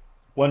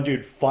 One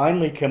dude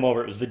finally came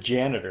over. It was the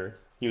janitor.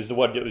 He was the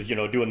one that was,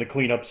 doing the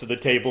cleanups of the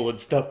table and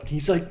stuff.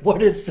 He's like,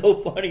 what is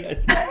so funny?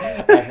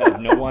 I have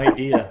no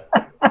idea.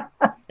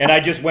 And I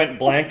just went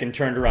blank and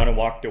turned around and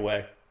walked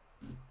away.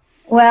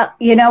 Well,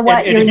 you know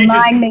what? You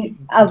remind me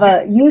of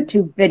a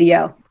YouTube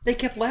video. They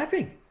kept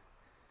laughing.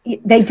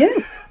 They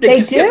do. They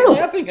just kept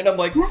laughing. And I'm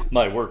like,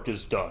 my work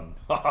is done.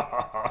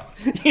 But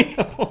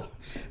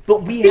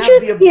did you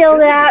steal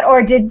that,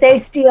 or did they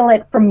steal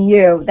it from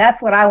you?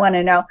 That's what I want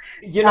to know.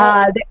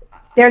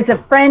 There's a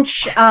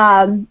French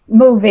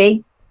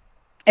movie.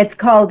 It's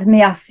called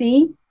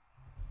Merci.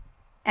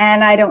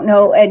 And I don't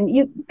know. And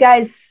you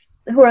guys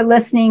who are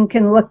listening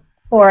can look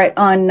for it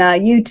on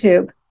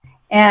YouTube.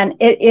 And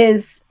it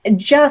is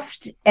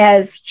just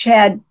as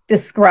Chad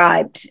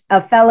described.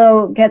 A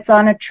fellow gets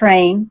on a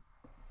train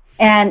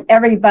and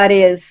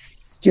everybody is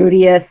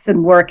studious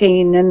and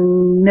working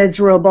and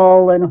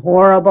miserable and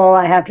horrible.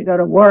 I have to go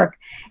to work.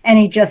 And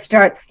he just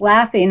starts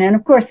laughing. And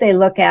of course, they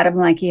look at him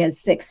like he has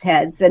 6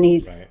 heads and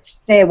he's Right.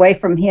 Stay away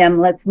from him.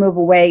 Let's move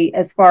away,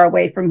 as far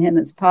away from him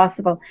as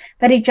possible.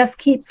 But he just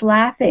keeps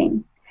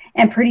laughing.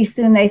 And pretty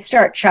soon they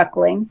start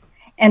chuckling.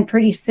 And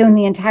pretty soon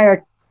the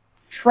entire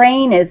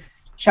train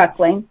is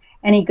chuckling.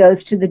 And he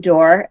goes to the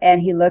door and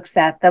he looks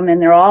at them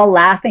and they're all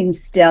laughing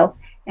still.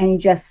 And he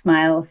just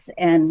smiles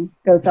and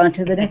goes on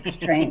to the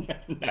next train.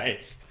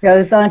 Nice.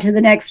 Goes on to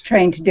the next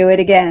train to do it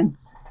again.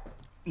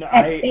 No,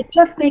 And it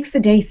just makes the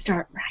day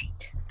start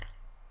right.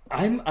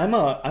 I'm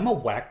a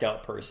whacked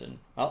out person.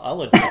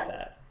 I'll admit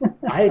that.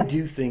 I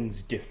do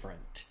things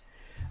different.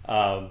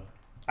 I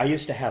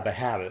used to have a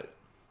habit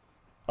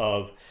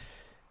of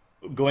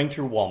going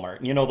through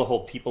Walmart. You know the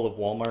whole people of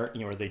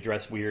Walmart, where they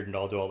dress weird and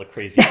all do all the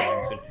crazy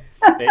things, and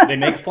they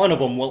make fun of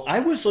them. Well, I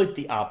was like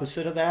the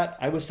opposite of that.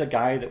 I was the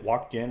guy that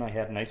walked in. I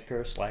had a nice pair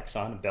of slacks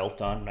on, a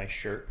belt on, a nice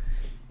shirt,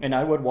 and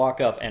I would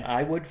walk up and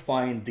I would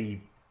find the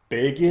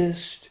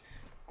biggest,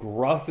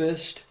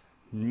 gruffest,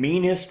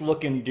 meanest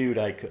looking dude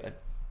I could.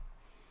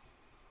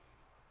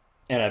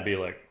 And I'd be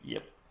like,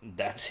 yep,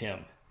 that's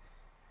him.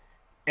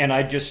 And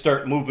I'd just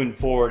start moving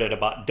forward at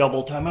about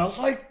double time. I was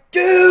like,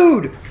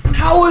 dude,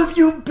 how have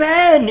you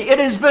been? It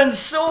has been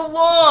so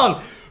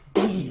long.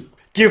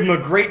 Give him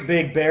a great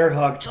big bear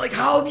hug. It's like,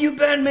 how have you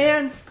been,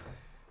 man?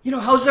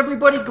 How's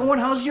everybody going?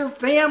 How's your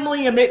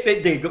family? And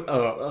they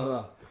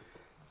go,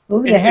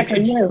 Who the heck are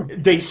you?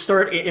 They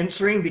start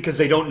answering because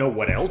they don't know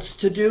what else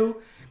to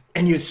do.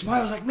 And you smile.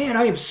 I was like, man,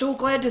 I am so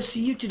glad to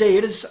see you today.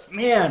 It is,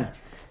 man,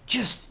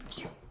 just,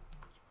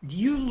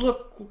 you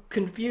look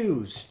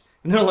confused.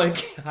 And they're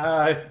like,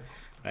 I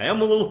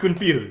am a little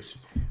confused.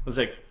 I was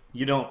like,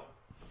 you don't,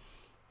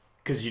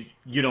 because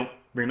you don't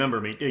remember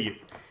me, do you?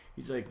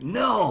 He's like,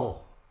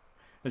 no.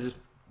 I just,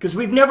 because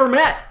we've never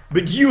met,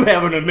 but you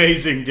have an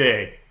amazing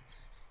day.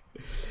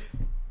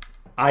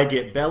 I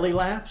get belly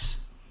laps.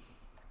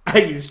 I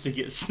used to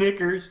get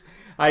Snickers.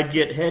 I'd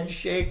get head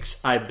shakes.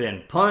 I've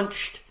been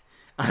punched.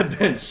 I've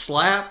been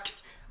slapped.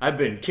 I've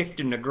been kicked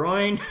in the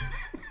groin.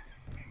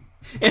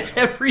 And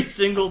every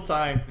single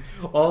time,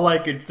 all I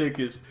could think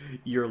is,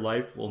 your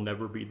life will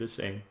never be the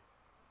same.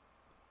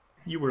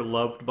 You were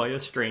loved by a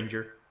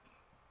stranger.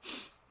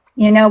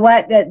 You know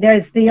what?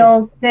 There's the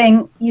old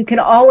thing. You can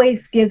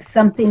always give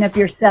something of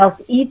yourself,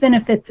 even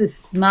if it's a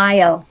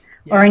smile,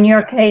 or in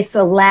your case,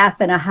 a laugh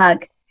and a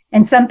hug.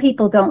 And some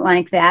people don't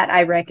like that.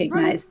 I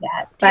recognize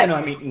that.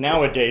 But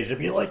Nowadays,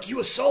 it'd be like, you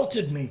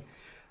assaulted me.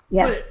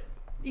 yeah, But,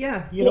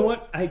 you know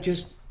what?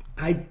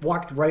 I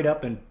walked right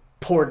up and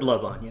poured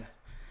love on you.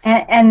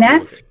 and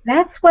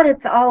that's what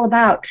it's all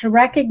about, to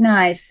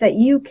recognize that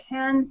you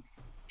can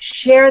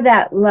share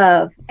that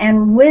love.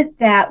 And with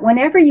that,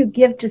 whenever you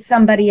give to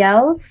somebody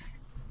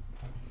else,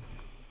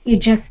 you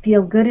just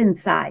feel good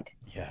inside.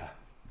 Yeah.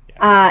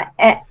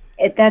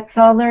 That's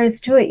all there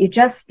is to it. You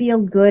just feel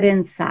good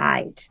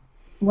inside.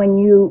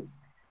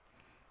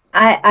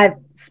 I've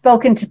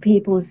spoken to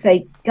people who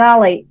say,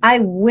 golly, I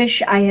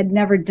wish I had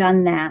never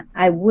done that.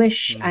 I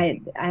wish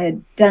I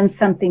had done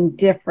something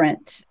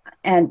different.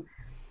 And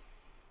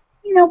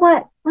you know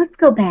what? Let's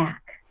go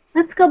back.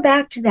 Let's go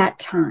back to that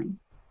time.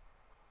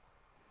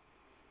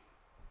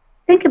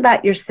 Think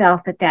about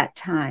yourself at that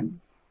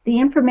time, the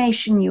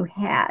information you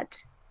had,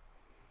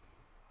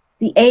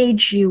 the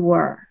age you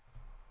were,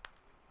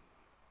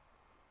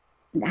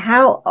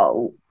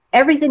 how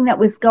everything that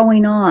was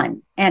going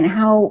on, and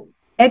how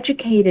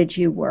educated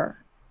you were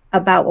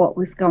about what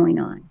was going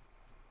on.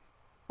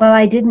 Well,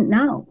 I didn't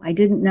know,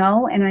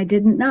 and I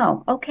didn't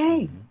know.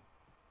 Okay.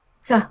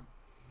 So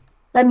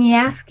let me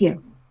ask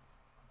you,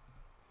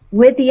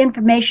 with the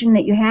information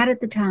that you had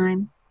at the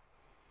time,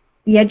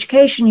 the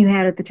education you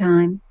had at the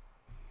time,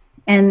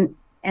 and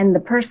the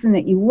person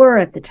that you were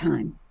at the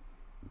time,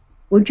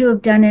 would you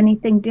have done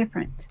anything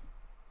different?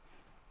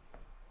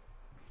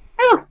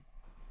 Oh,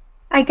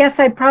 I guess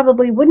I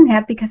probably wouldn't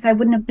have, because I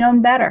wouldn't have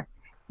known better.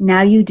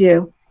 Now you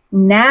do.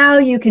 Now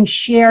you can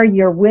share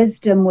your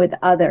wisdom with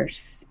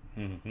others.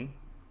 Mm-hmm.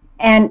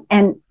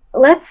 And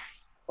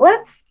let's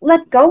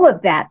let go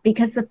of that,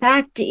 because the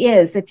fact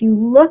is, if you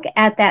look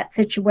at that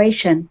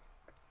situation,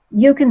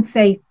 you can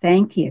say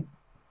thank you.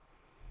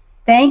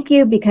 Thank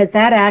you, because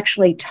that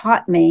actually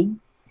taught me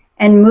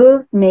and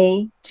moved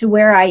me to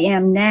where I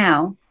am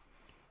now,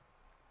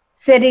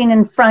 sitting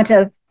in front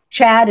of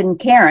Chad and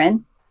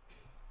Karen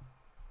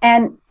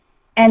and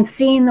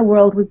seeing the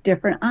world with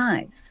different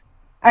eyes.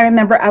 I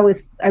remember I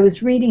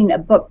was reading a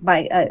book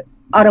by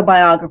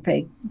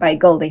autobiography by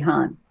Goldie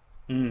Hawn.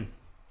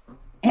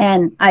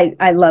 And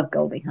I love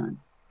Goldie Hawn.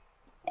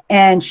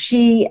 And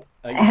she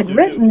had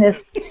written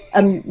this,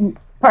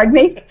 pardon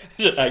me?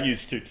 I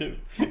used to too.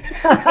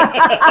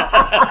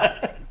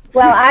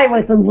 Well, I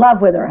was in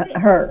love with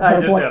her I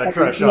just voice. had a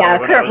crush on yeah,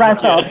 her when Kurt I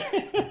was a Russell.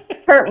 kid.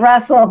 Kurt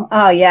Russell.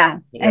 Oh, yeah.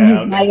 And he's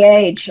okay. my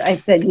age. I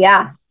said,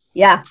 yeah,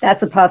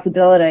 that's a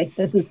possibility.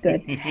 This is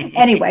good.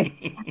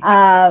 Anyway,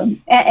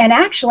 and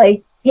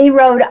actually, he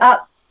rode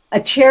up a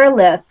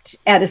chairlift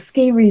at a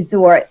ski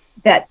resort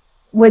that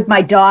with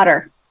my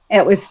daughter.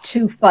 It was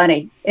too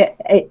funny.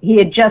 He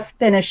had just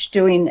finished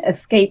doing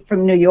Escape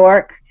from New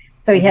York.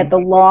 So he had the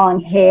long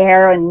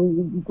hair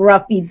and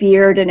gruffy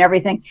beard and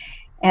everything.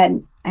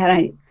 And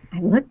I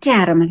looked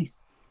at him and I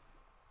said,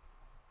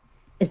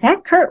 is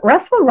that Kurt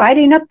Russell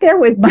riding up there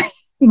with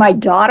my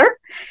daughter?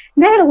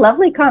 And they had a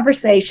lovely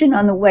conversation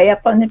on the way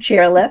up on the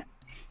chairlift.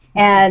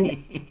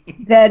 And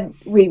then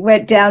we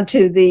went down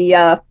to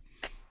the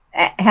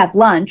have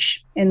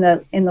lunch in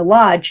the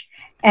lodge.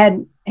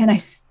 And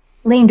I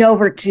leaned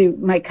over to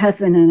my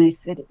cousin and I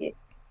said,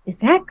 is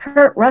that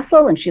Kurt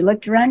Russell? And she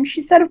looked around and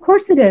she said, of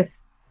course it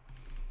is.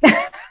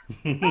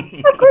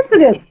 Of course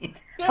it is.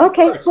 Yeah,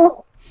 okay,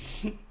 cool.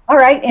 All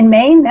right. In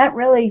Maine, that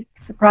really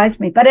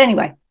surprised me. But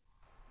anyway,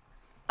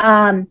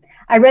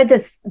 I read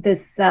this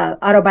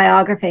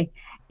autobiography,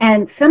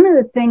 and some of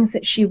the things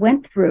that she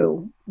went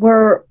through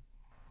were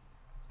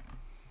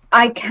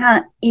I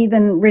can't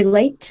even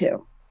relate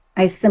to.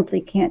 I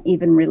simply can't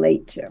even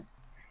relate to.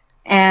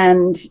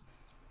 And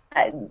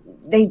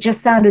they just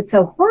sounded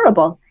so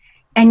horrible.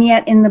 And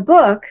yet in the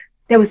book,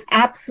 there was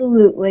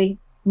absolutely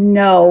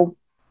no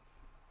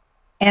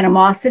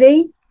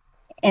animosity,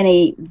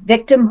 any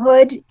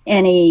victimhood,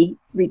 any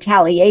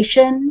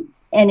retaliation,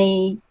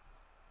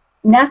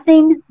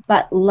 nothing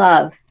but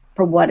love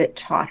for what it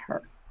taught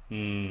her.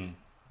 And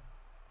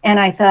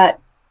I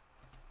thought,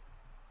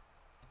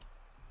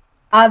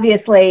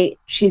 obviously,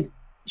 she's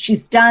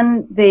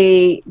done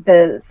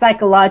the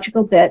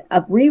psychological bit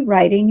of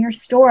rewriting your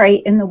story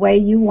in the way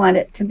you want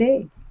it to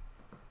be.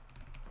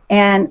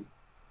 And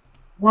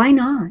why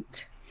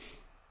not?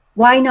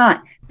 Why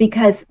not?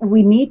 Because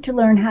we need to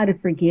learn how to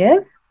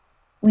forgive.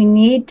 We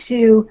need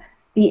to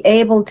be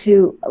able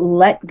to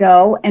let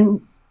go.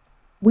 And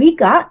we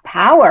got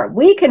power.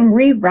 We can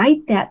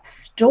rewrite that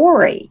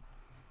story,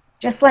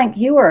 just like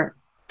you were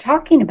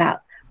talking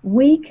about.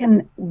 We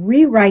can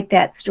rewrite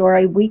that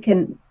story. We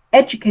can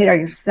educate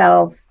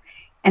ourselves,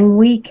 and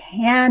we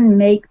can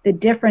make the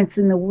difference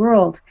in the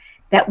world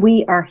that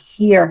we are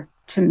here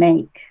to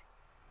make.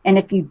 And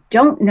if you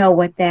don't know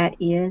what that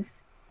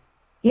is,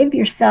 give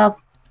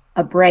yourself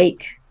a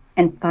break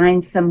and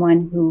find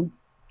someone who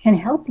can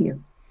help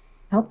you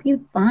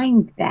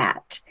find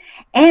that.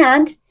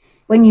 And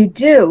when you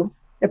do,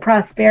 the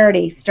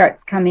prosperity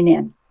starts coming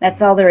in.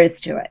 That's all there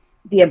is to it.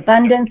 The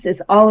abundance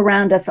is all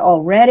around us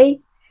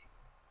already.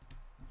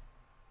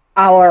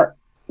 Our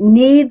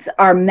needs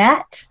are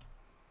met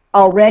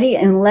already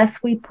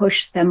unless we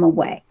push them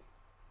away.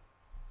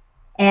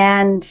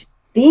 And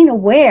being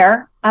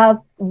aware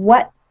of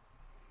what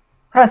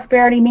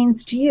prosperity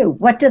means to you.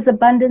 What does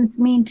abundance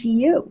mean to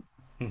you?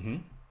 Mm-hmm.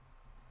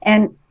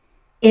 And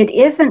it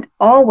isn't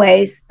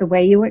always the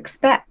way you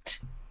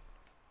expect,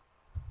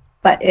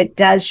 but it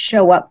does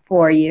show up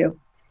for you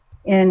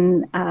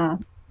in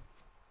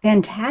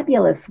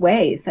fantabulous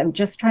ways. I'm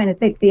just trying to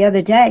think. The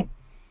other day,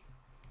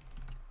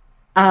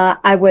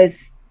 I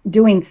was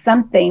doing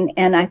something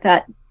and I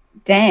thought,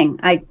 dang,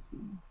 I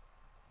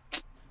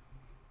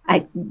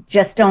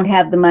just don't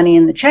have the money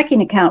in the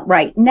checking account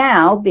right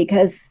now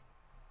because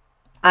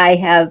I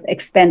have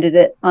expended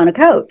it on a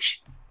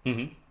coach.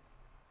 Mm-hmm.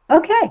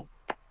 Okay.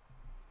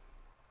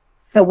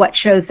 So what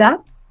shows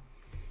up?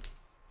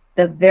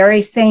 The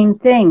very same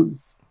thing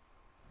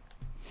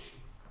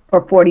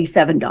for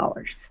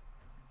 $47.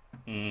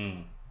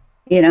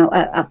 You know,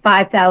 a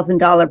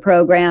 $5,000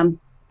 program.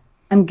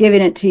 I'm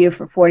giving it to you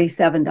for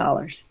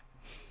 $47.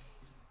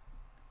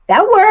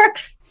 That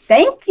works.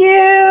 Thank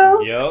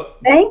you. Yep.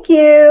 Thank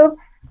you.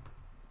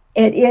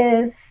 It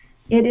is,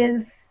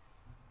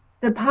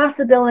 the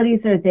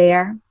possibilities are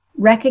there,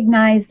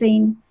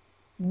 recognizing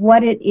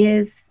what it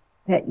is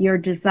that your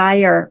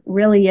desire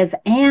really is.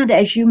 And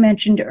as you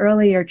mentioned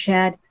earlier,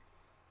 Chad,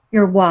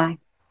 your why.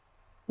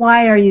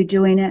 Why are you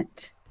doing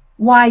it?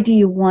 Why do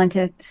you want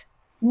it?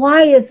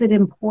 Why is it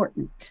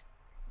important?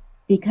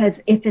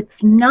 Because if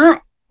it's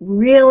not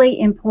really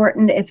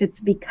important, if it's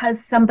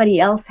because somebody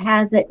else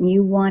has it and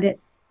you want it,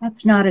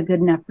 that's not a good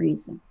enough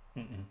reason.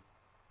 Mm-mm.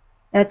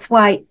 That's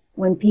why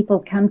when people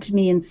come to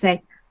me and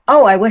say,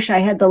 oh, I wish I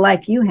had the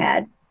life you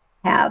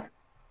have.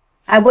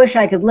 I wish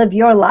I could live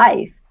your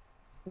life.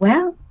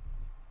 Well,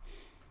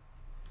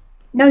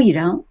 no, you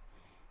don't.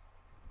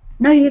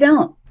 No, you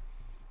don't.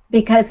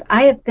 Because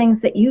I have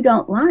things that you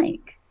don't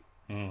like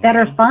that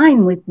are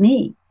fine with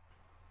me.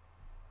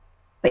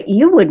 But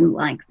you wouldn't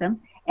like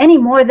them any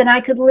more than I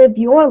could live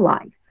your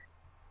life.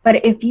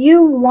 But if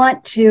you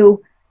want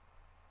to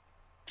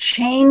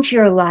change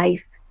your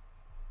life,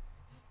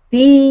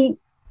 be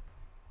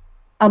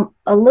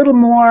a little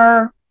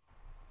more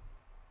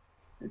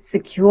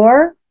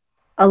secure,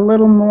 a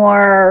little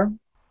more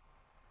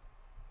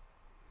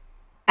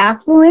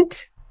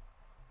affluent,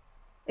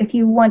 if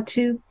you want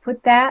to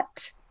put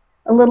that,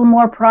 a little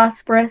more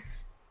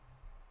prosperous,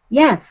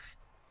 yes,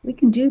 we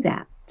can do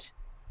that.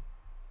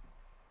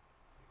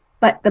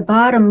 But the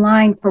bottom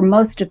line for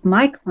most of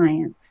my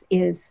clients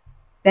is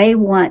they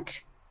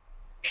want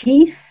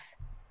peace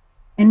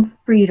and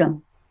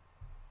freedom.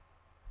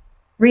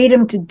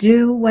 Freedom to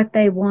do what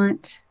they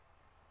want,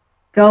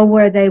 go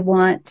where they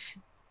want,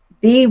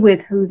 be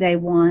with who they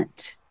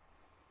want.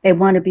 They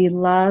want to be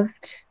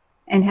loved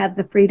and have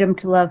the freedom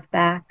to love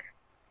back.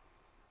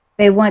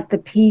 They want the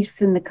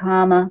peace and the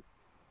calm.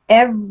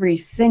 Every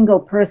single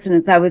person,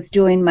 as I was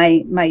doing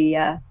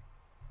my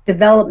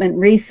development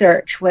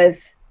research,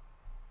 was,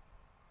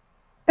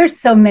 there's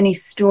so many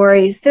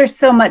stories. There's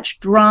so much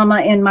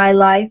drama in my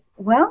life.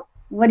 Well,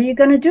 what are you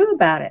going to do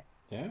about it?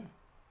 Yeah.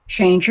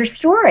 Change your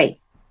story.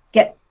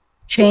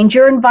 Change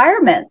your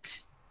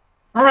environment.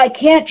 Well, I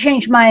can't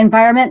change my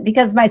environment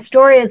because my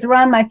story is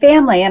around my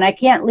family and I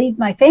can't leave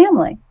my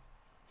family.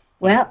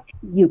 Well,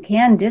 you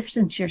can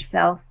distance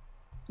yourself.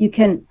 You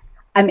can,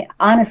 I mean,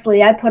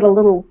 honestly, I put a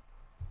little,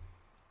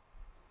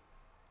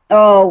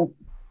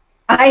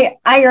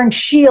 iron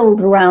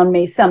shield around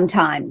me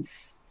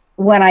sometimes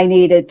when I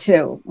needed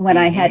to, when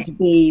I had to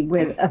be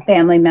with a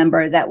family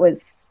member that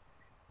was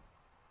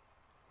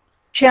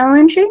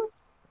challenging.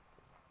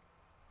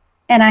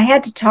 And I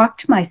had to talk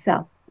to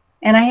myself,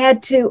 and I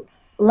had to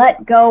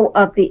let go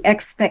of the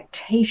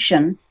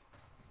expectation.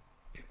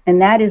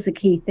 And that is a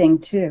key thing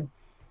too.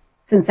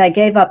 Since I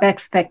gave up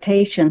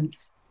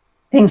expectations,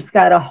 things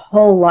got a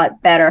whole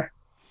lot better.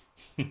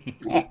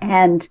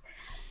 And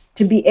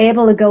to be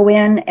able to go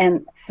in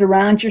and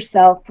surround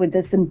yourself with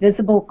this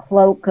invisible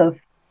cloak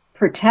of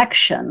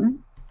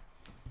protection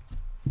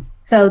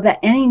so that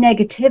any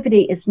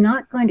negativity is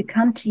not going to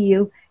come to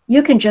you.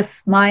 You can just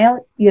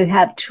smile. You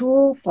have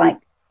tools like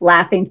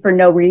laughing for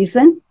no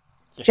reason,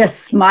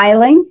 just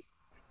smiling.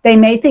 They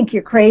may think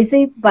you're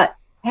crazy, but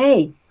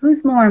hey,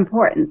 who's more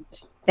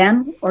important,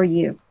 them or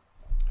you?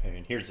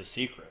 And here's a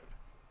secret.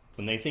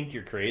 When they think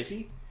you're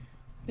crazy,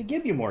 they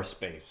give you more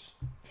space.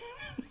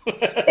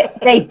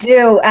 They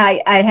do.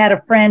 I had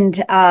a friend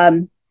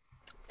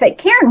say,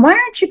 Karen, why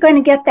aren't you going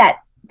to get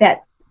that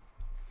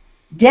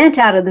dent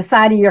out of the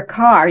side of your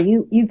car?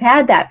 You've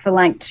had that for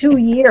like 2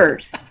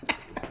 years.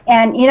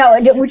 And,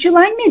 would you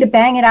like me to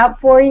bang it out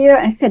for you?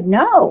 I said,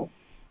 no,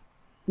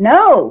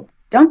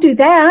 don't do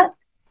that.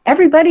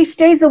 Everybody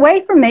stays away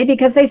from me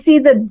because they see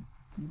the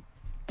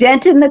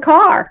dent in the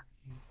car.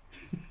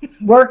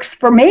 Works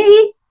for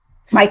me.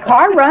 My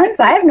car runs.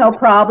 I have no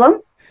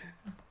problem.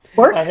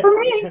 Works for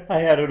me. I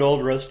had an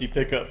old rusty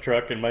pickup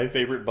truck, and my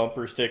favorite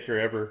bumper sticker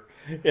ever,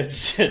 it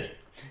said,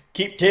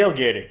 keep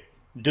tailgating.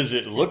 Does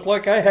it look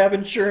like I have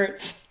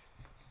insurance?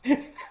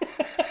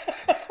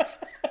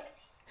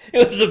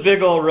 It was a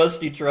big old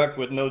rusty truck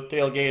with no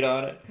tailgate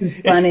on it.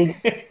 It's funny.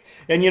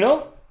 And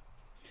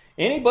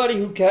anybody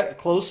who got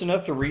close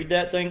enough to read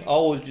that thing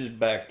always just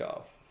backed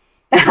off.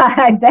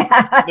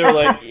 They're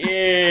like,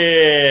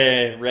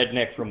 yeah,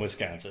 redneck from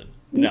Wisconsin.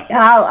 No.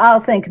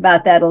 I'll think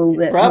about that a little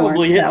bit.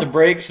 Probably more, hit the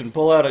brakes and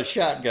pull out a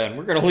shotgun.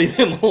 We're going to leave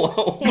him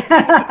alone.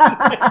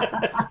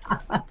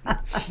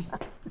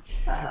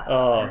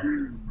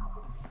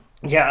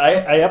 Yeah,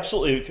 I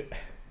absolutely.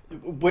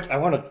 I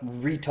want to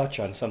retouch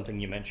on something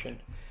you mentioned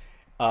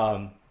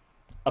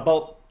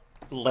about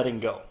letting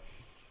go.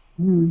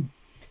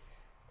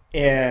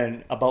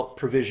 And about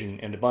provision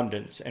and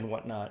abundance and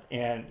whatnot.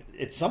 And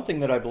it's something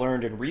that I've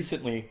learned, and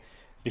recently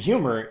the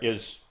humor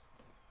is,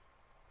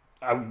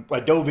 I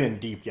dove in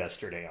deep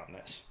yesterday on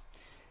this.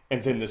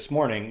 And then this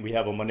morning we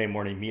have a Monday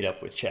morning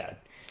meetup with Chad.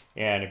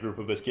 And a group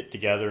of us get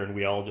together and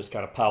we all just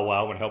kind of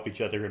powwow and help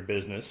each other in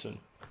business. And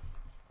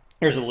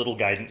there's a little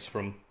guidance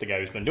from the guy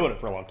who's been doing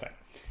it for a long time.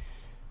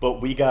 But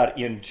we got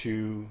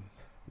into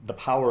the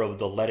power of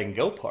the letting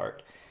go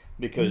part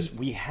because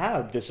we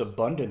have this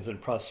abundance and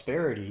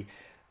prosperity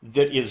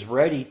that is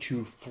ready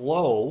to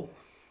flow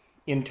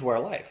into our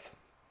life.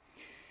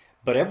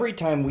 But every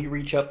time we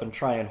reach up and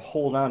try and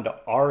hold on to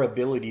our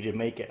ability to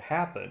make it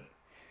happen,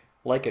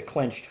 like a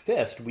clenched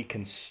fist, we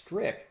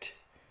constrict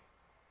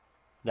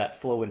that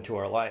flow into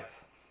our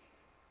life.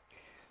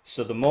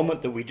 So the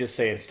moment that we just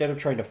say, instead of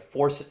trying to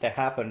force it to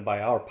happen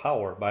by our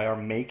power, by our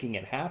making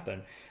it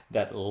happen,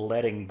 that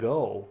letting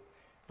go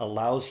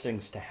allows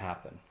things to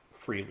happen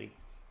freely.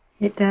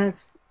 It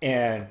does.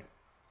 And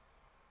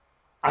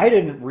I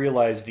didn't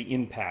realize the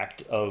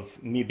impact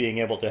of me being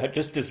able to have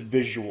just this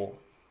visual.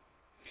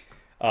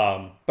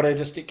 But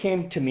it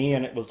came to me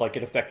and it was like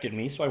it affected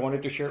me. So I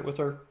wanted to share it with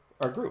our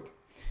group.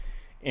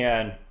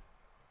 And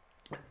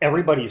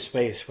everybody's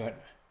face went,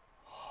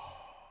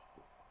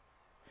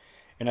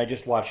 and I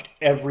just watched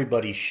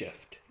everybody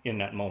shift in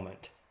that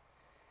moment.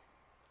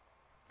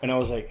 And I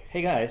was like,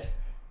 hey guys,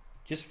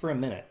 just for a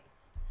minute.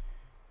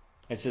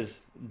 It says,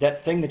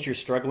 that thing that you're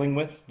struggling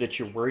with, that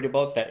you're worried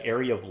about, that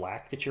area of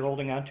lack that you're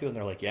holding on to, and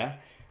they're like, yeah,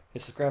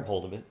 let's just grab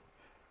hold of it.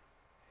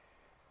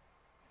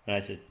 And I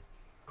said,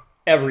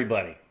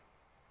 everybody.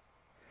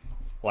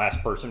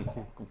 Last person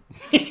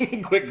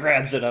quick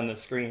grabs it on the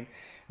screen.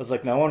 I was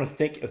like, now I want to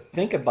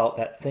think about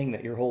that thing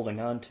that you're holding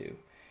on to.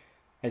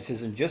 And it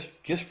says, and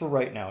just for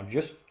right now,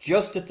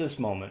 just at this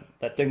moment,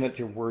 that thing that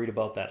you're worried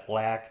about, that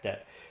lack,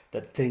 that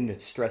thing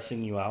that's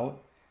stressing you out,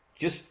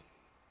 just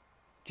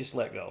Just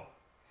let go.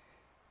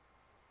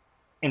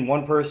 And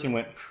one person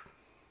went,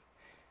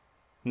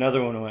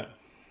 another one went,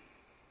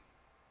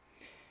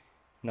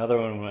 another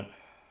one went,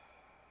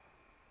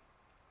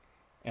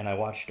 and I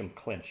watched them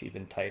clench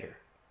even tighter.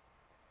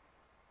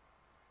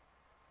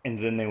 And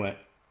then they went,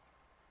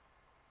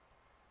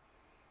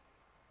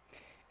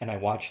 and I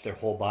watched their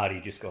whole body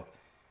just go,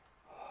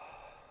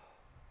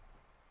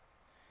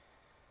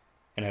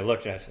 and I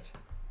looked and I said,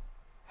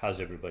 how's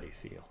everybody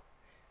feel?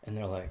 And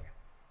they're like,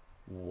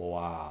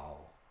 wow.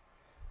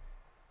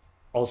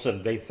 All of a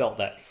sudden they felt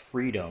that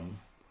freedom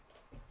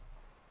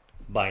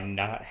by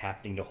not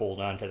having to hold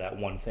on to that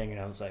one thing.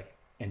 And I was like,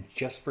 and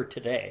just for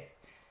today,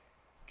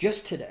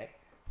 just today,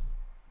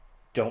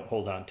 don't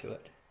hold on to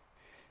it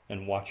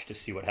and watch to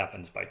see what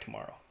happens by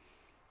tomorrow.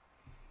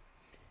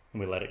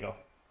 And we let it go.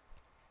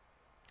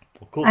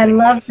 Well, cool I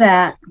love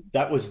that.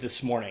 That was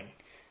this morning.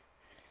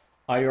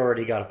 I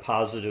already got a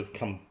positive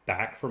come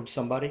back from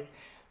somebody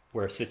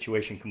where a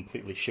situation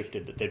completely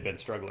shifted that they'd been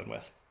struggling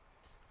with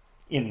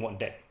in one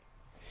day.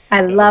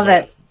 I love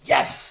it.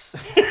 Yes!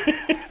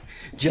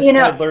 Just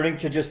by learning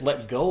to just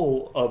let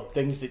go of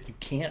things that you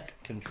can't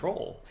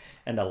control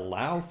and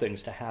allow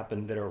things to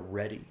happen that are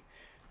ready.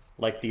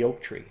 Like the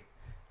oak tree.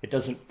 It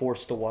doesn't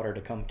force the water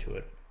to come to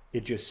it.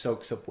 It just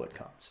soaks up what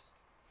comes.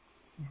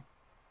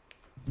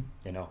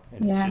 And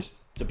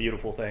it's a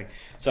beautiful thing.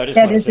 So I just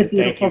want to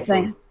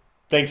say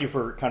thank you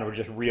for kind of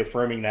just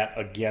reaffirming that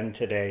again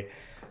today.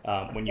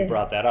 When you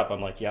brought that up,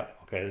 I'm like, yeah,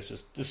 okay, this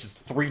is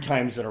 3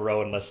 times in a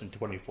row in less than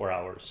 24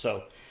 hours.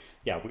 So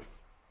yeah,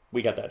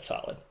 we got that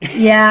solid.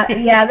 yeah,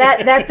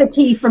 that's a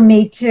key for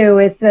me too,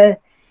 is the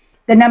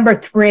number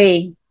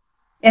 3.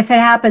 If it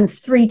happens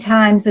 3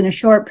 times in a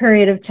short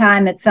period of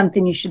time, it's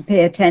something you should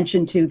pay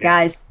attention to,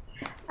 guys.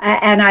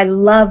 And I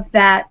love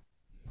that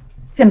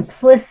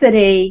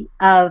simplicity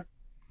of,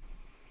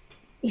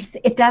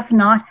 it does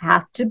not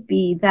have to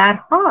be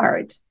that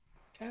hard.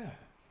 Yeah.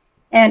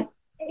 And,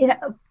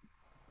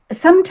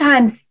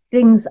 sometimes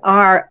things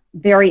are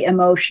very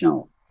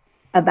emotional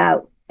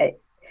about it.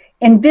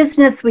 In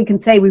business, we can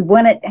say we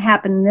want it to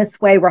happen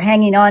this way. We're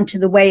hanging on to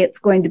the way it's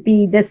going to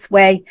be this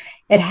way.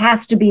 It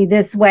has to be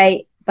this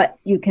way. But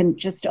you can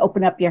just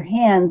open up your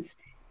hands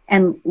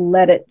and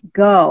let it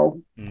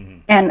go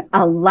and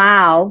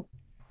allow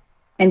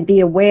and be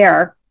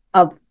aware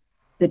of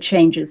the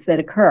changes that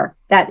occur.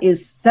 That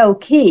is so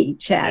key,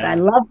 Chad. Yeah. I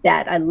love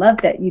that. I love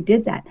that you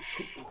did that.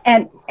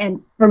 And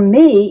for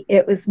me,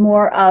 it was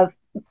more of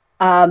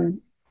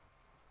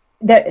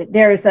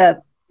there's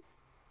a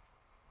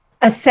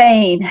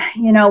saying,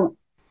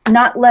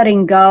 not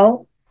letting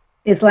go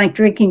is like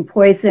drinking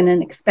poison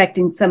and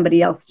expecting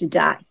somebody else to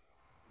die.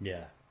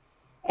 Yeah.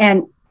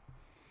 And,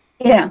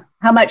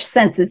 how much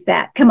sense is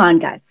that? Come on,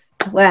 guys.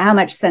 Well, how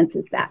much sense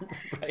is that?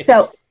 Right.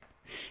 So,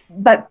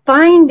 but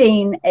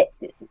finding,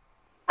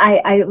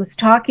 I was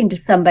talking to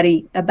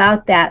somebody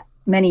about that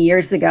many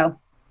years ago,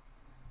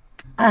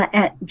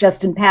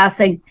 just in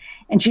passing,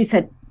 and she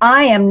said,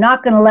 I am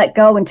not going to let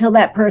go until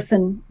that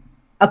person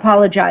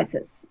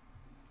apologizes.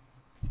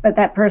 But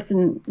that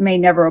person may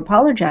never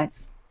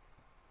apologize.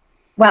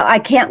 Well, I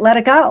can't let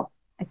it go.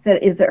 I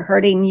said, is it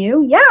hurting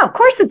you? Yeah, of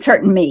course it's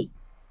hurting me.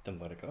 Then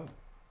let it go.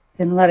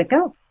 Then let it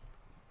go.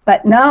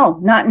 But no,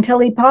 not until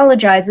he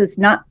apologizes.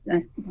 All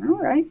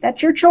right,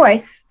 that's your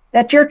choice.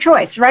 That's your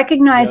choice.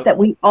 Recognize that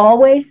we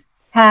always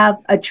have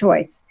a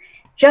choice.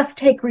 Just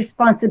take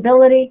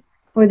responsibility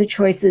for the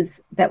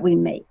choices that we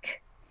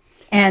make.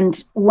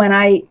 And when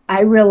I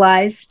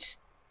realized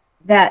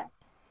that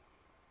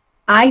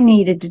I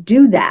needed to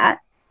do that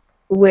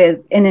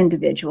with an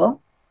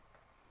individual,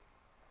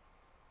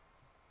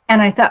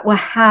 and I thought, well,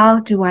 how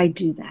do I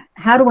do that?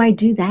 How do I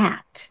do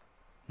that?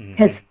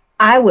 Because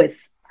I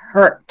was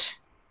hurt.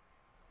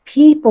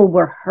 People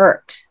were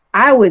hurt.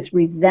 I was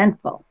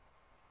resentful.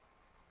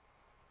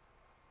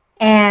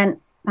 And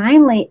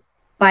finally,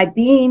 by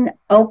being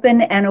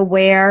open and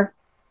aware,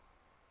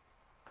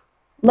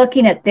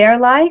 looking at their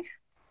life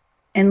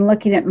and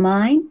looking at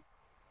mine,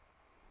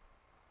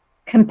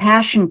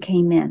 compassion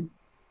came in.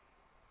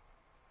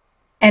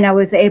 And I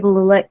was able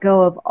to let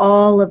go of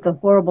all of the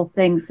horrible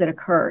things that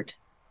occurred.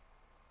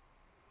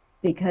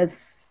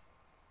 Because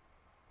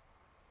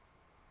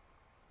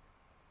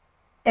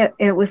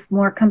it was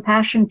more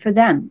compassion for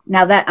them.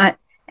 Now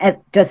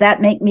does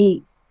that make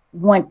me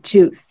want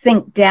to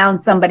sink down?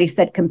 Somebody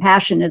said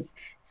compassion is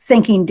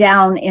sinking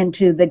down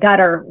into the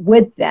gutter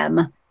with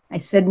them. I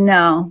said,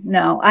 no,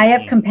 I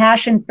have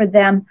compassion for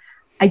them.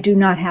 I do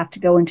not have to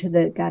go into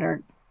the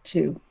gutter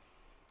to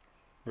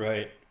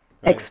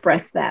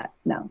express that.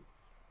 No.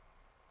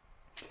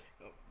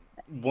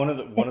 One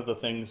of the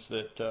things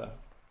that,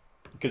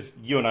 because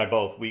you and I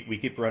both, we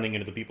keep running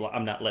into the people,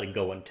 I'm not letting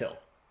go until.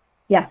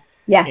 Yeah.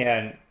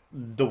 And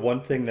the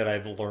one thing that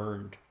I've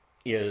learned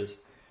is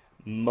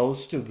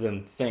most of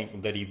them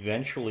think that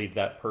eventually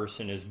that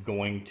person is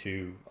going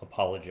to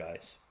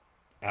apologize,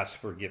 ask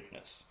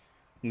forgiveness,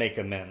 make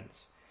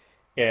amends.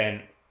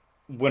 And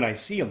when I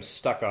see them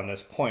stuck on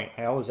this point,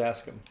 I always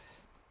ask them,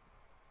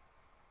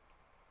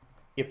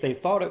 if they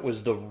thought it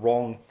was the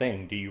wrong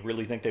thing, do you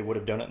really think they would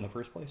have done it in the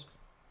first place?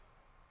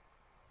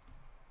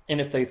 And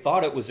if they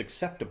thought it was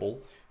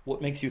acceptable,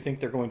 what makes you think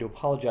they're going to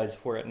apologize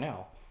for it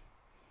now?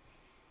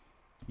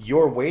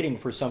 You're waiting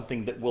for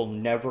something that will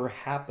never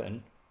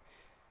happen,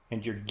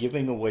 and you're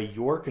giving away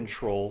your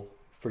control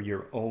for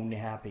your own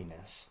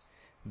happiness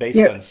based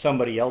on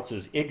somebody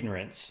else's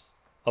ignorance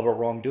of a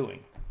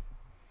wrongdoing.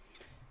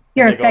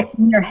 You're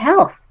affecting your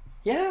health.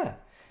 Yeah.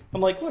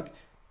 I'm like, look,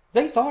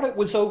 they thought it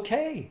was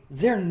okay.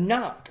 They're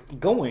not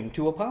going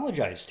to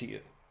apologize to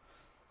you.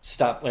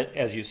 Stop,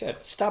 as you said,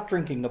 stop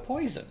drinking the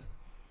poison.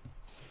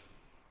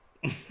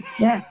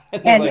 Yeah.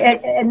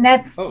 and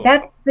that's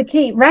the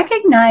key.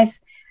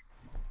 Recognize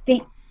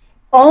the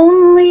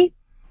only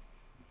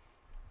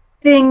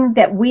thing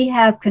that we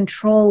have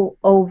control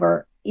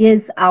over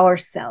is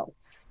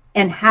ourselves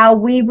and how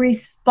we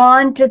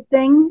respond to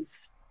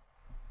things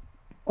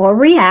or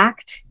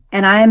react.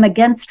 And I am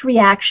against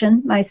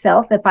reaction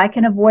myself. If I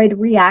can avoid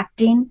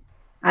reacting,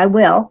 I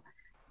will.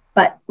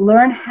 But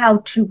learn how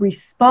to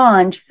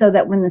respond so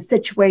that when the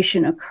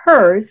situation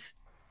occurs,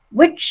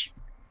 which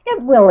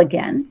it will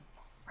again,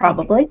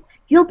 probably,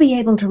 you'll be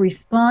able to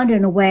respond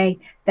in a way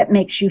that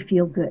makes you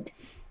feel good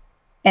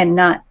and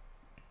not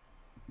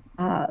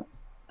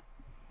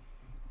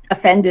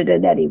offended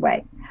in any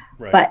way.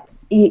 Right. But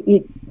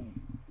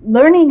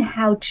learning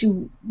how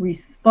to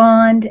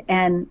respond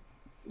and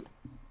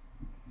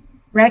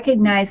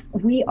recognize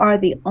we are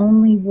the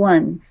only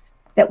ones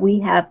that we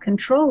have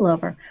control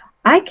over.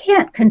 I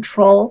can't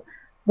control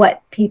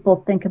what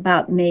people think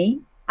about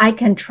me. I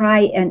can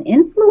try and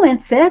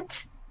influence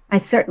it. I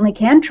certainly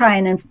can try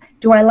and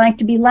do I like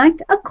to be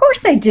liked? Of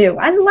course I do.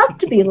 I love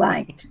to be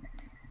liked.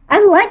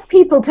 I like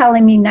people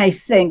telling me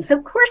nice things.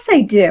 Of course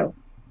I do.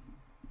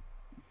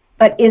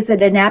 But is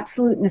it an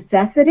absolute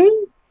necessity?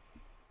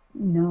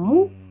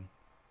 No.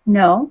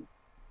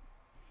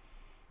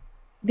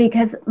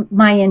 Because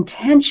my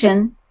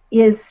intention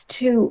is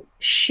to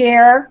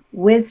share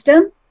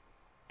wisdom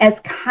as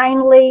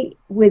kindly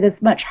with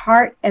as much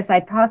heart as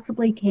I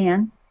possibly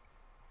can.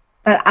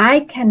 But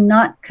I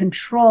cannot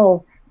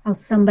control how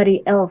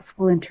somebody else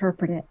will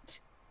interpret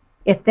it.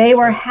 If they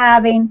were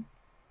having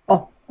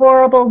a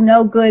horrible,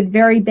 no good,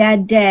 very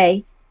bad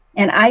day,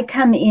 and I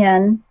come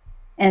in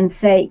and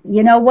say,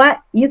 you know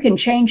what, you can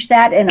change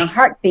that in a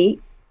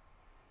heartbeat,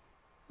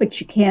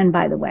 which you can,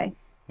 by the way,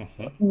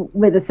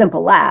 with a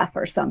simple laugh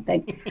or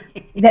something.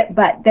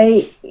 But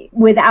they,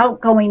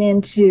 without going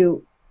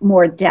into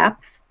more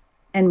depth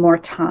and more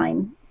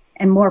time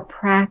and more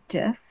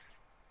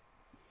practice,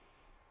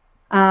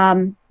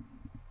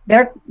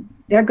 they're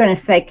going to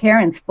say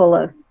Karen's full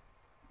of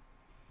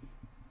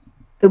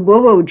the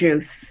woo-woo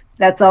juice.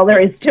 That's all there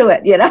is to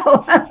it, you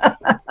know?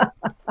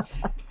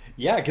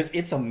 Yeah, because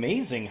it's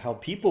amazing how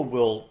people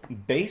will,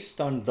 based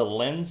on the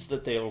lens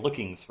that they are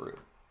looking through,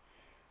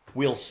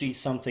 will see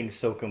something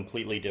so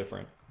completely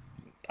different.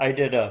 I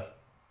did a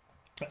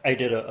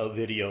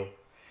video,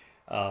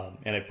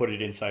 and I put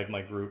it inside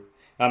my group.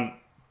 I'm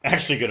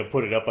actually going to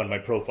put it up on my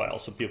profile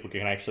so people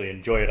can actually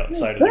enjoy it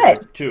outside of the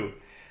group too.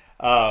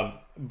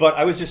 But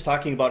I was just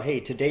talking about, hey,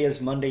 today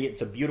is Monday.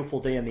 It's a beautiful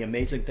day. And the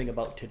amazing thing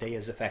about today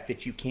is the fact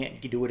that you can't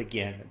do it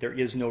again. There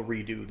is no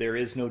redo. There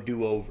is no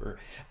do-over.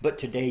 But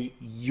today,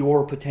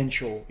 your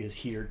potential is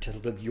here to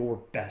live your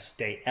best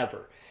day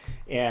ever.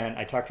 And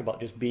I talked about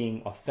just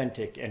being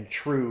authentic and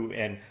true,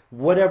 and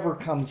whatever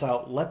comes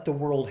out, let the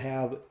world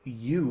have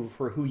you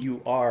for who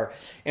you are.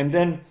 And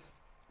then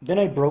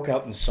I broke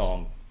out in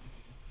song.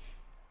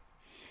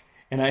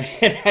 And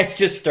I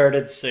just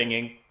started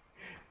singing,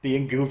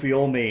 being goofy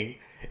old me.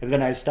 And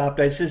then I stopped.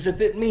 I says, if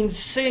it means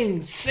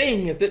sing,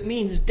 sing. If it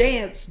means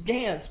dance,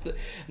 dance. But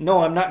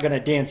no, I'm not going to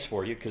dance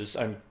for you because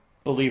I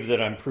believe that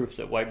I'm proof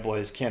that white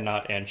boys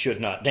cannot and should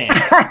not dance.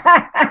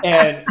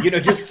 And,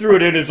 just threw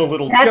it in as a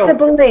little joke. That's a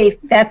belief.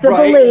 That's a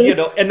belief.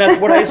 And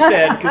that's what I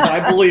said because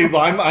I believe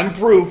I'm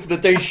proof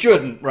that they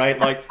shouldn't, right?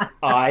 Like,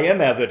 I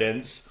am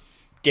evidence.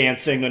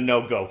 Dancing a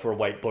no-go for a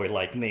white boy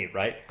like me,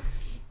 right?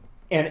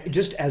 And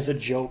just as a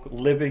joke,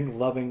 living,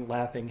 loving,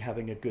 laughing,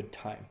 having a good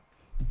time.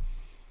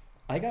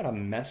 I got a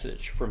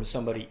message from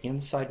somebody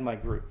inside my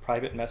group,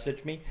 private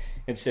messaged me,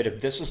 and said,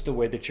 if this is the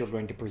way that you're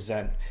going to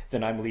present,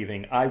 then I'm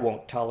leaving. I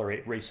won't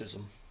tolerate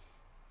racism.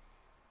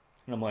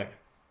 And I'm like,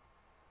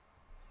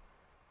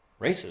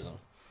 racism?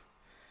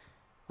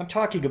 I'm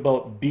talking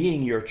about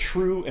being your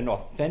true and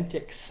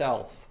authentic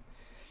self.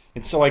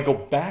 And so I go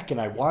back and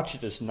I watch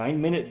this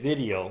 9-minute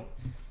video,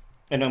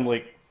 and I'm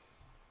like,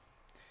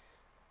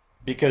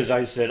 because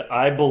I said,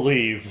 I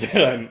believe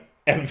that I'm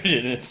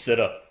evidence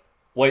that a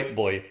white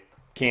boy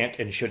can't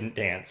and shouldn't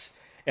dance,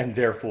 and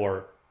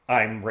therefore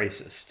I'm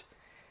racist.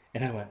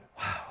 And I went,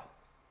 wow,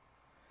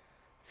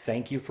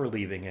 thank you for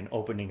leaving and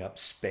opening up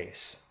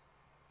space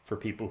for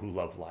people who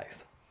love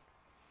life.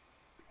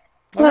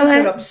 I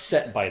wasn't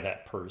upset by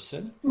that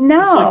person.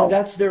 No. It's like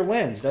that's their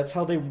lens. That's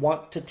how they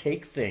want to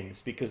take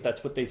things because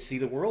that's what they see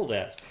the world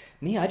as.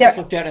 Me, I just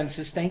looked at it and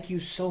says, thank you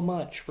so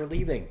much for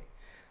leaving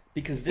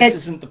because this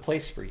isn't the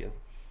place for you.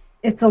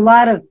 It's a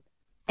lot of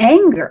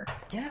anger.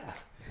 Yeah.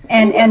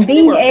 and You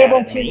being weren't mad able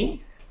at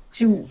me.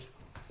 to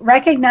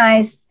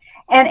recognize,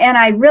 and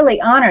I really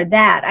honor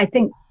that. I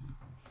think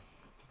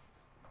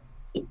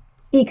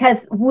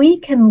because we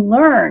can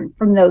learn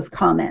from those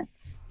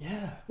comments.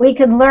 Yeah. We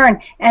can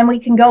learn, and we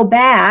can go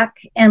back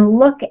and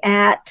look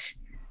at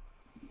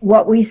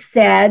what we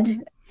said,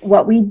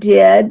 what we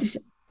did,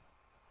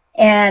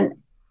 and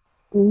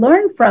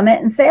learn from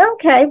it and say,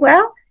 okay,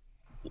 well,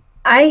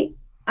 I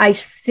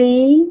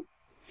see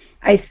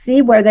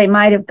where they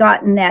might have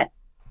gotten that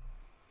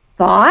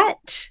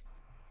thought.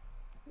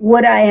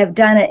 Would I have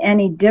done it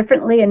any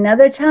differently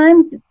another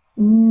time?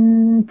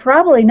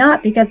 Probably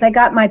not, because I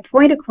got my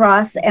point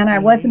across and I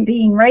wasn't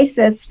being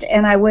racist,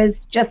 and I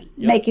was just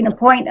making a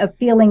point of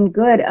feeling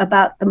good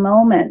about the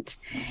moment.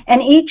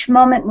 And each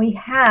moment we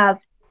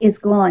have is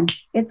gone.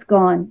 It's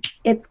gone.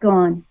 It's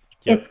gone.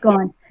 It's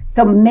gone.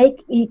 So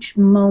make each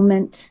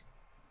moment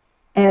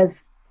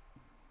as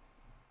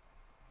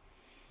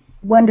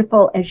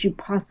wonderful as you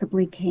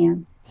possibly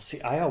can. See,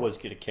 I always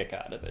get a kick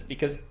out of it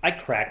because I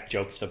crack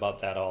jokes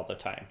about that all the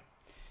time.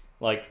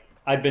 Like,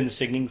 I've been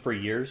singing for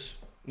years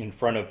in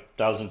front of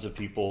thousands of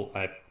people.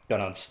 I've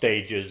been on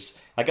stages.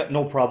 I got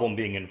no problem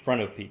being in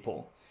front of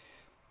people.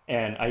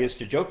 And I used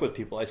to joke with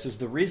people. I says,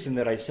 the reason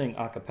that I sing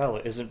a cappella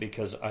isn't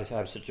because I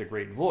have such a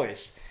great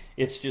voice.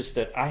 It's just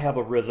that I have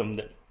a rhythm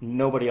that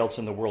nobody else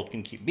in the world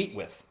can keep beat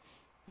with.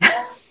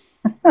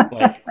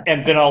 Like,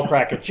 and then I'll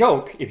crack a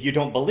joke. If you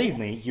don't believe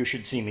me, you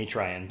should see me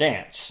try and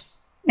dance.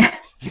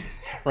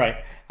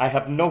 Right? I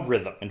have no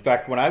rhythm. In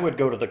fact, when I would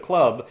go to the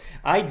club,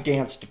 I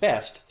danced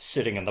best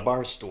sitting in the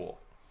bar stool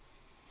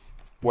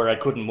where I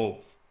couldn't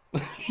move.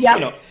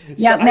 Yeah.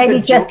 So maybe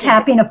just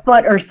tapping a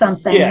foot or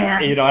something. Yeah.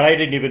 And I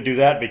didn't even do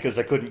that because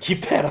I couldn't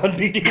keep that on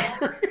beat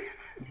either.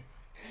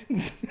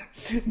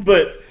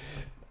 But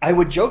I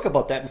would joke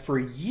about that for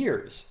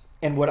years.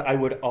 And what I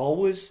would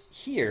always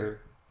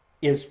hear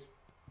is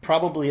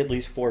probably at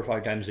least 4 or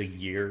 5 times a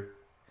year,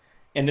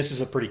 and this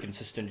is a pretty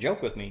consistent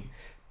joke with me,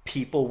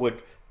 people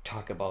would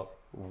talk about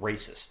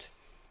racist.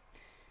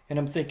 And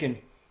I'm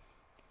thinking,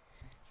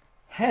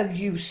 have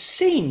you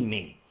seen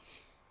me?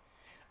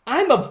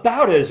 I'm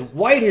about as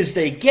white as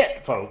they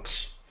get,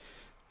 folks.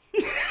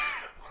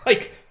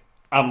 Like,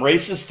 I'm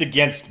racist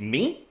against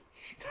me?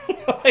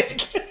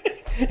 Like,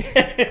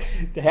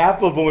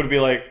 half of them would be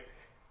like,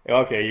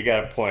 okay, you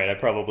got a point. I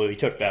probably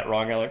took that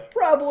wrong. I'm like,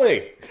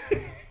 probably.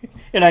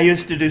 And I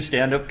used to do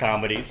stand-up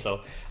comedy,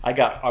 so I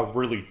got a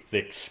really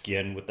thick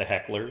skin with the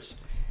hecklers.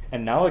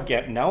 And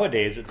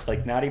nowadays, it's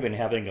like not even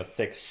having a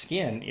thick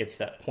skin. It's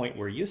that point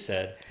where you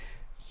said,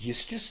 you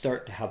just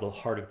start to have a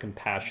heart of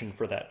compassion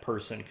for that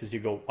person because you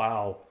go,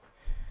 wow,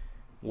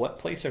 what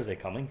place are they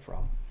coming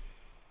from?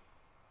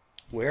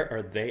 Where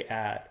are they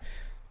at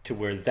to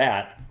where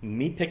that,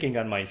 me picking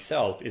on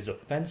myself, is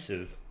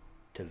offensive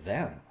to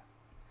them?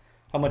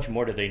 How much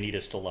more do they need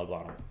us to love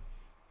on them?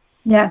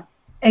 Yeah,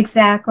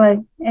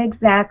 exactly. And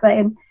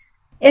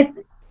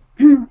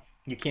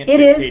you can't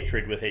fix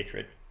hatred with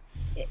hatred.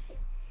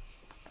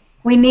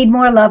 We need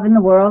more love in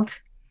the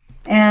world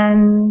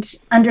and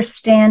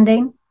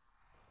understanding.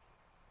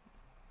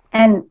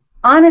 And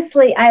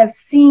honestly, I have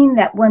seen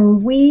that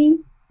when we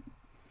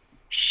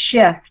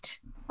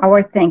shift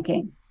our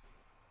thinking,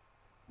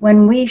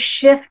 when we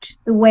shift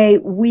the way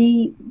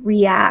we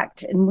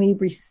react and we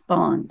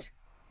respond,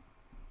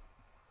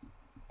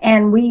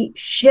 and we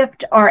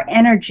shift our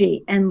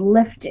energy and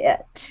lift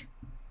it,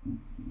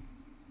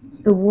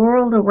 the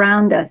world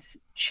around us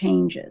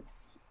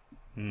changes.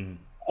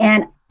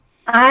 And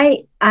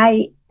I,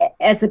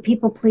 as a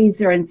people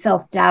pleaser and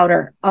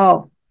self-doubter,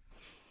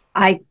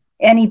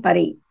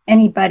 anybody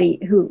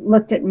who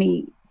looked at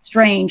me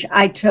strange,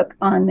 I took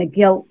on the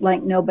guilt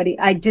like nobody.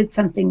 I did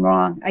something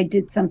wrong.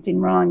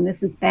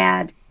 This is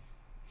bad.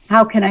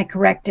 How can I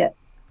correct it?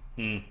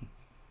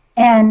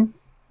 And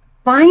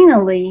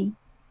finally,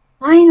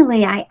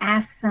 I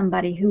asked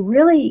somebody who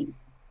really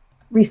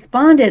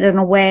responded in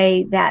a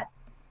way that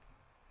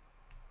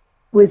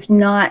was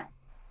not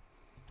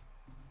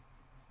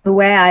the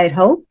way I had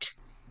hoped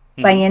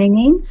by any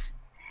means.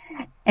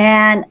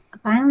 And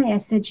finally I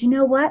said, you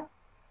know what?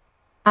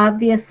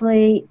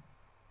 Obviously,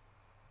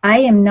 I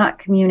am not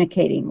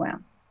communicating well.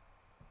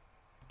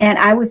 And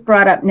I was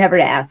brought up never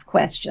to ask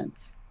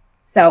questions.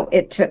 So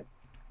it took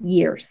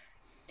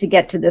years to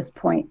get to this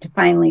point to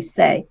finally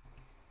say,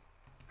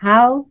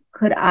 how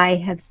could I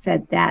have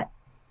said that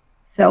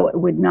so it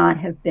would not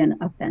have been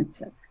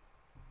offensive?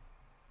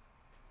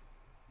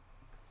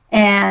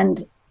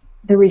 And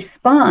the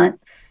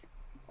response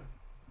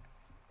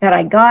that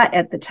I got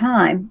at the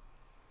time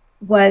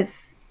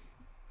was,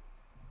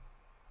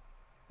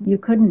 you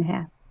couldn't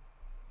have.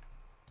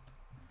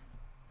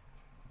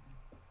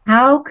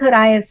 How could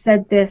I have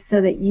said this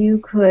so that you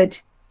could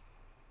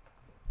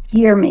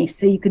hear me,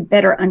 so you could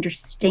better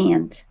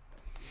understand?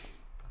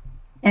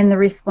 And the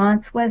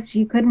response was,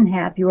 you couldn't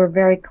have. You were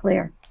very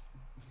clear.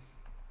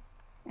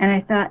 And I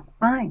thought,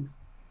 fine.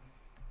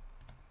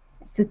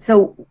 I said,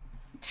 so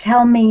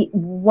tell me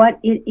what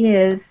it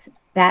is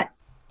that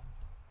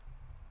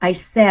I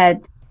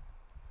said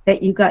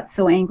that you got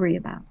so angry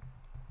about.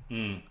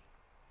 Mm.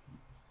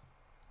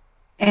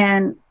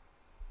 And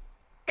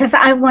because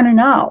I want to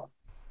know.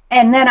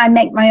 And then I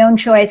make my own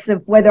choice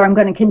of whether I'm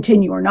going to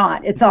continue or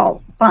not. It's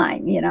all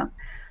fine, you know.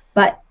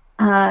 But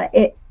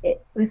it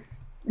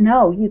was,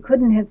 no, you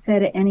couldn't have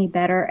said it any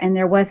better. And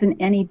there wasn't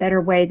any better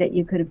way that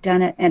you could have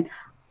done it. And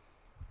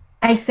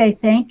I say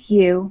thank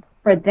you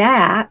for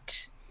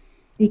that,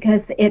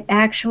 because it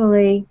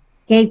actually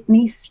gave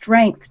me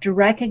strength to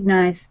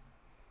recognize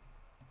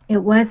it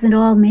wasn't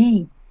all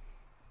me.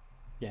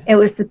 Yeah. It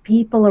was the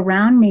people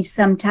around me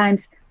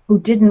sometimes who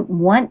didn't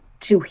want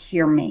to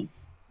hear me,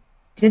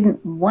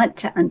 didn't want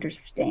to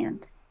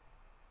understand.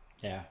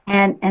 Yeah.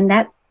 And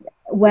that,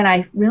 when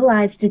I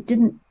realized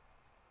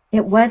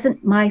it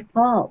wasn't my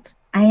fault.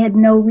 I had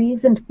no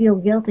reason to feel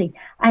guilty.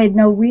 I had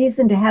no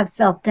reason to have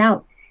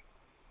self-doubt.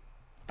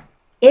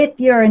 If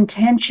your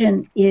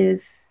intention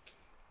is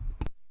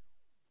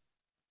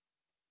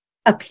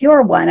a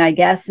pure one, I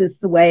guess is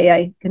the way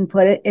I can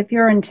put it. If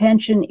your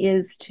intention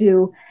is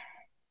to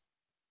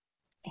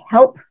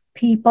help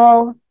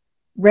people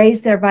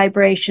raise their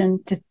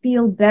vibration, to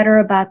feel better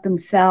about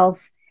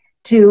themselves,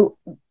 to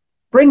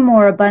bring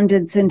more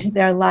abundance into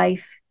their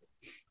life.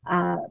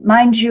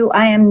 Mind you,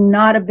 I am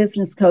not a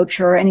business coach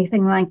or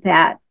anything like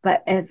that,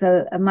 but as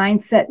a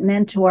mindset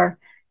mentor,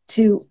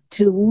 to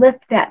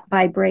lift that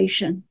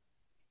vibration.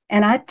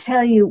 And I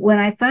tell you, when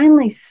I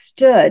finally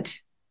stood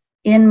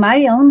in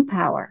my own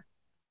power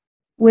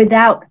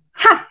without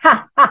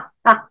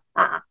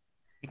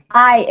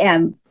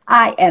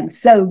I am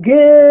so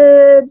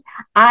good,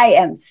 I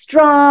am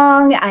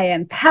strong, I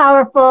am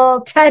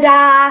powerful,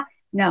 ta-da.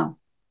 No,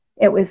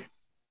 it was,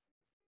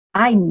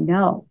 I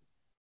know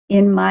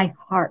in my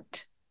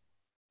heart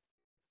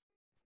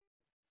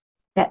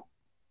that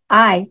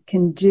I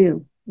can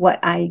do what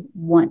I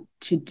want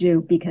to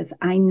do, because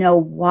I know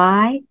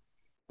why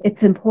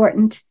it's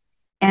important.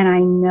 And I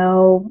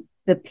know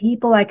the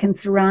people I can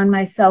surround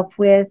myself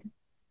with,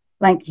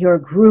 like your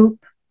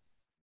group.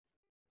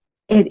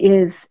 It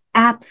is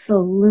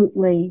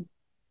absolutely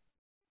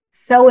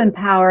so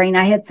empowering.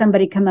 I had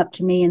somebody come up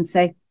to me and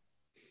say,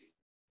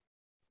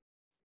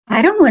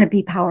 I don't want to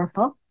be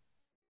powerful.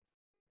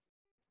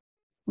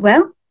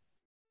 Well,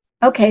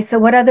 okay, so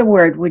what other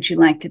word would you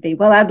like to be?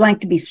 Well, I'd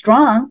like to be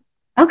strong.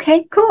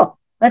 Okay, cool.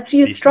 Let's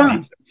use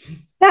strong.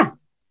 Yeah,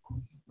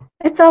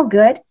 it's all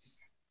good.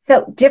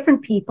 So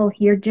different people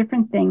hear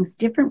different things,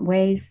 different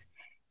ways,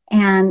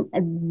 and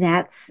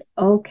that's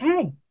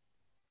okay.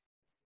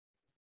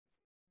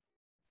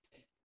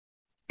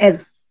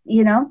 As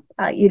you know,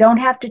 you don't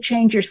have to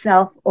change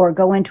yourself or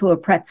go into a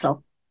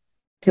pretzel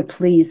to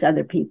please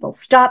other people.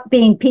 Stop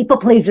being people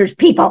pleasers,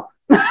 people.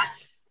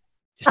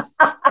 Just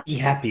be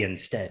happy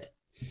instead.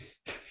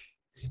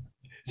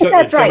 So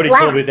That's somebody right.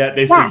 told me that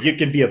they said you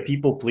can be a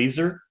people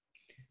pleaser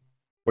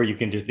or you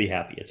can just be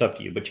happy. It's up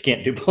to you, but you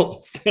can't do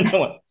both. And I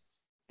went,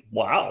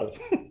 wow,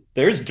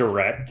 there's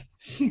direct.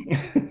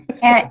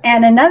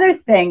 And another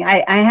thing,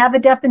 I have a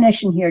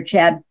definition here,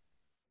 Chad.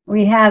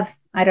 We have,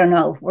 I don't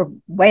know, we're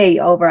way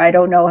over. I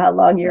don't know how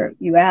long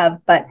you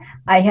have, but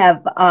I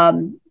have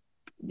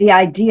the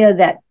idea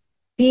that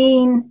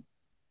being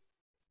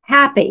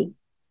happy,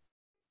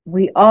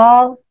 we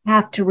all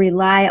have to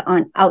rely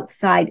on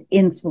outside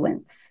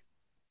influence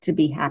to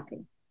be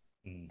happy.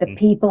 Mm-hmm. The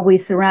people we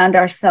surround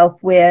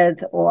ourselves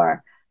with,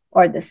 or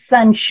the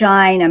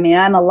sunshine. I mean,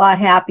 I'm a lot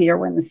happier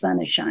when the sun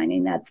is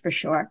shining, that's for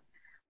sure.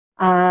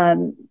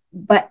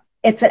 But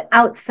it's an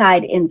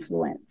outside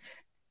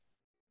influence.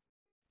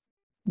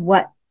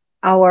 What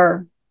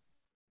our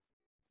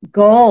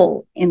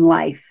goal in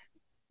life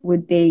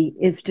would be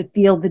is to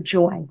feel the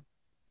joy.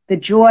 The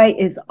joy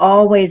is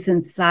always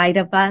inside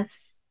of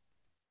us.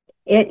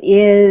 It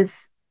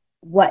is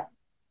what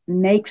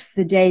makes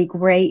the day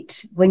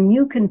great. When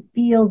you can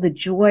feel the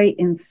joy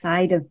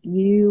inside of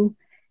you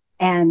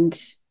and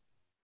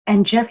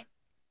just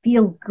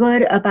feel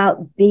good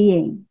about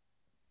being.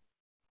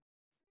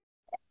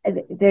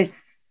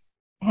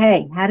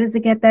 Hey, how does it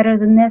get better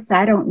than this?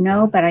 I don't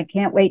know, but I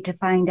can't wait to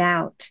find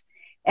out.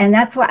 And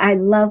that's why I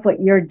love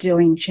what you're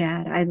doing,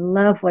 Chad. I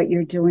love what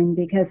you're doing,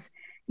 because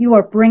you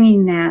are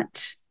bringing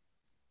that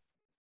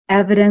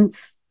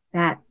evidence,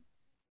 that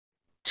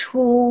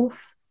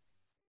tools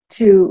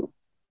to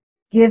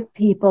give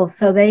people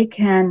so they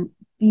can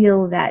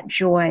feel that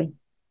joy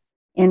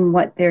in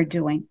what they're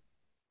doing.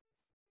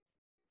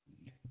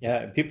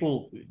 Yeah,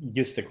 people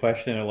used to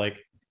question, like,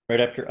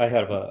 right after I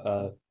have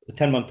a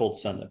 10-month-old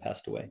son that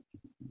passed away.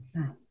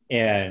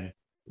 And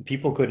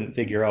people couldn't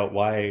figure out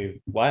why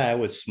I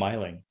was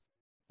smiling,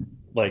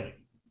 like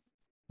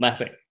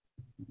laughing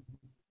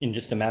in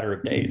just a matter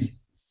of days.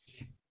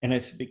 And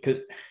it's because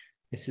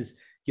this is,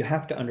 you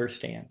have to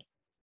understand,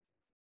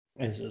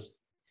 this is,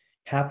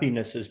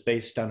 happiness is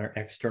based on our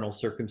external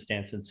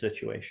circumstance and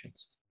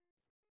situations.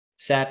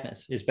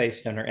 Sadness is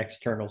based on our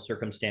external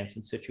circumstance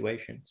and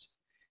situations.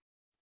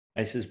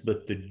 I says,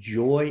 but the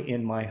joy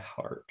in my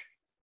heart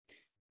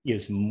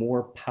is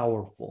more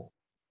powerful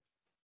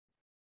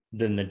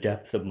than the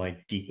depth of my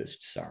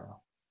deepest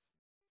sorrow.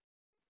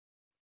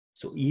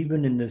 So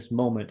even in this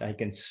moment, I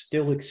can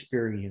still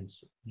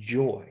experience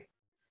joy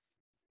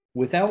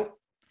without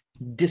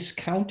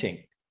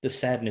discounting the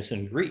sadness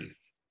and grief.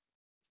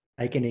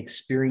 I can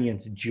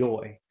experience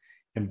joy.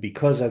 And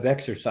because I've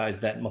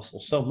exercised that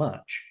muscle so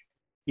much,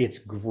 it's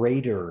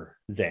greater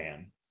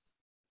than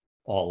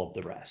all of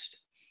the rest.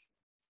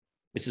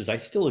 It says, I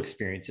still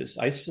experience this.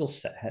 I still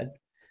sad.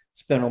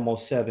 It's been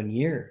almost 7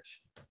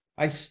 years.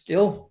 I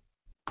still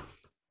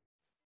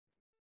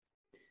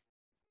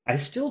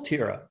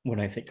tear up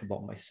when I think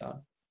about my son,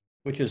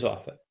 which is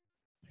often.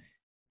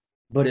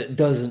 But it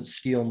doesn't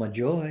steal my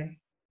joy.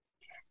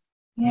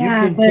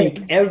 Yeah, you can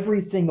take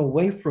everything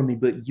away from me,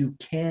 but you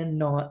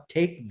cannot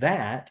take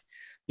that,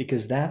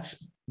 because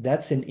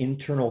that's an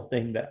internal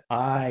thing that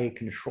I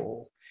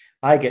control.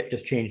 I get to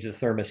change the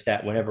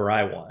thermostat whenever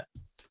I want,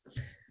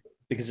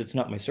 because it's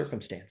not my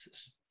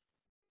circumstances.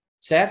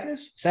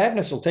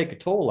 Sadness will take a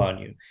toll on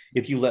you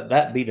if you let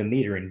that be the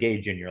meter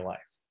engage in your life.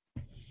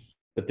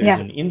 But there's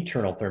an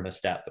internal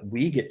thermostat that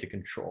we get to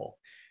control,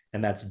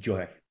 and that's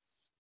joy.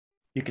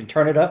 You can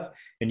turn it up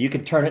and you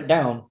can turn it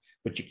down,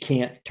 but you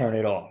can't turn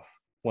it off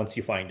once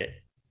you find it.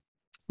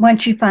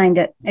 Once you find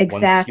it,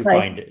 exactly. Once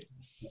you find it.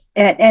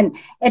 And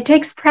it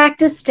takes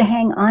practice to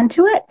hang on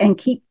to it and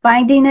keep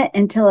finding it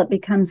until it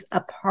becomes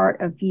a part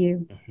of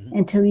you,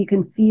 until you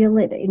can feel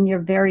it in your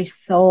very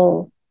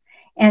soul.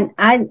 And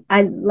I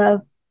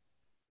love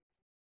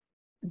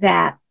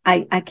that.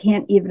 I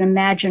can't even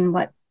imagine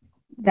what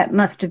that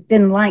must have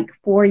been like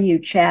for you,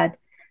 Chad.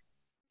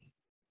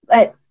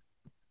 But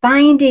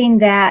finding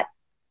that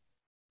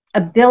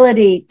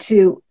ability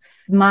to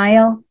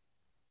smile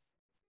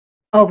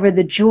over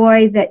the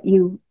joy that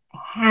you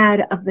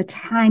had of the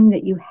time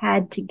that you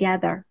had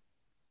together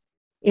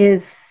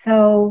is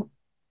so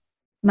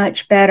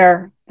much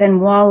better than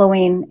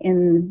wallowing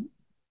in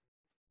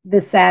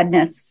the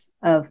sadness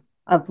of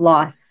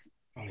loss.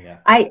 Oh, yeah.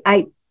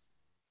 I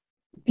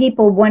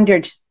people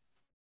wondered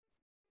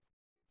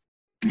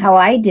how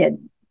I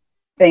did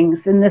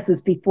things, and this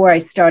is before I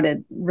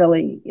started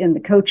really in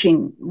the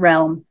coaching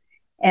realm.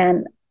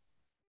 And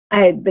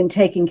I had been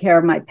taking care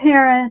of my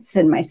parents,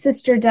 and my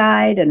sister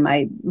died, and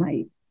my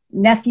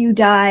nephew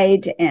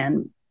died,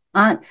 and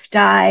aunts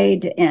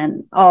died,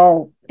 and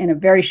all in a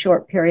very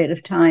short period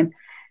of time.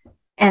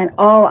 And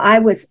I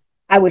was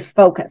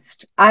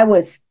focused. I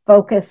was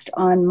focused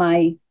on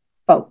my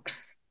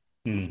folks,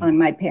 on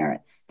my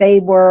parents. They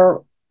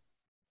were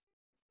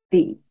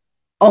the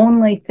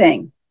only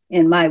thing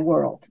in my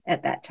world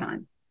at that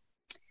time.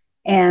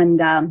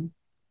 And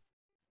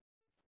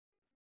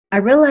I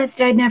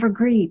realized I'd never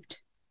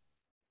grieved.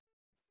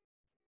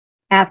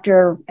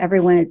 After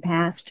everyone had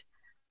passed,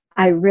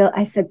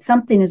 I said,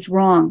 something is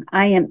wrong.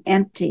 I am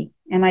empty,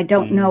 and I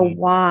don't know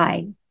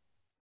why.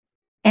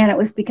 And it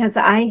was because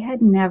I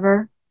had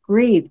never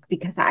grieved,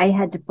 because I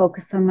had to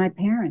focus on my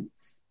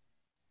parents.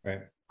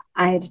 Right.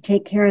 I had to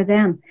take care of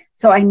them.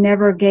 So I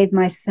never gave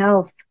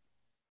myself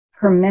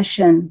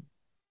permission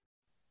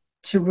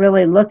to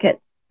really look at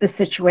the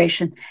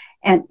situation.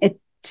 And it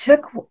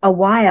took a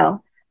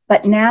while,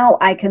 but now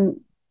I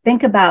can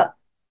think about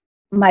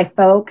my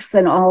folks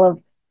and all of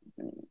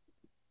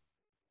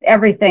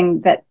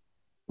everything that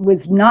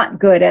was not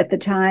good at the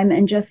time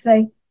and just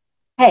say,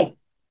 hey,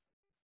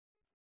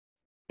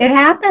 it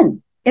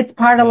happened. It's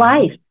part of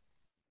life.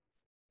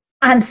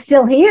 I'm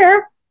still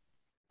here.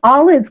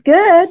 All is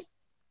good.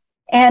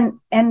 And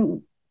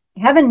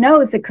heaven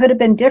knows it could have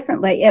been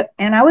differently.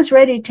 And I was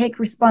ready to take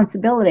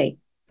responsibility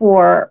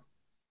for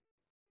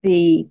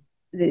I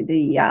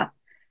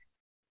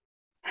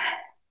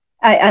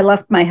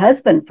left my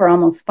husband for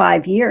almost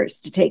 5 years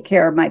to take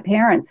care of my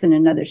parents in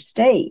another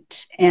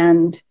state.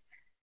 And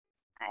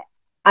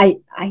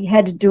I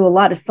had to do a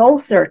lot of soul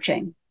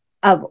searching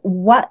of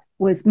what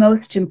was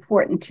most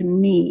important to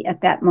me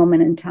at that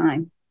moment in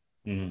time.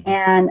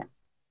 And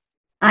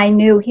I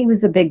knew he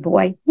was a big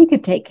boy. He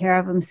could take care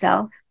of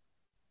himself.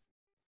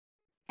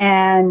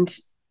 And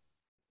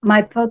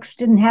my folks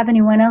didn't have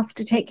anyone else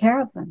to take care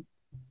of them.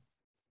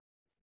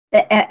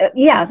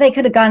 Yeah, they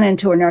could have gone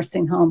into a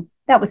nursing home.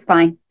 That was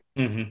fine.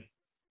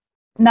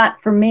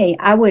 Not for me.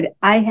 I would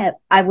have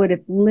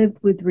lived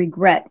with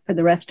regret for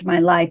the rest of my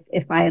life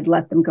if I had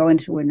let them go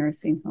into a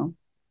nursing home.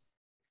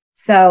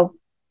 So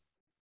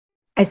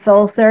I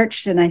soul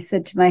searched, and I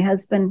said to my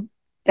husband,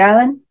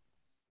 darling,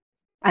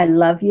 I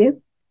love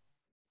you.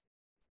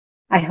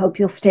 I hope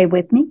you'll stay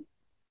with me.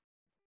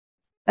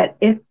 But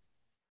if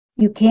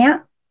you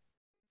can't,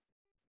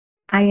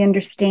 I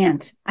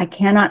understand. I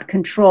cannot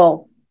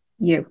control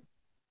you.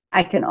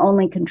 I can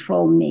only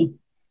control me.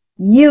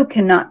 You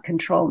cannot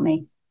control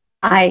me.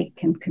 I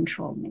can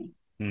control me.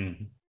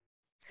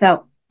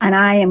 So, and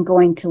I am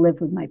going to live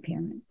with my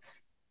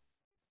parents.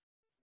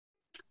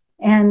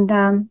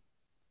 And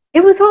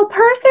it was all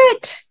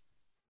perfect.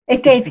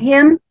 It gave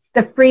him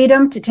the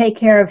freedom to take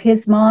care of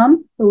his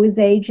mom, who was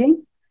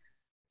aging.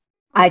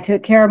 I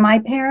took care of my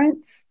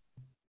parents.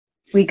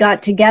 We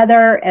got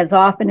together as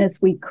often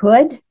as we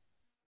could.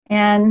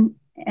 And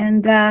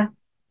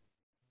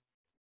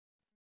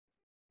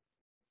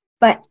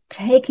But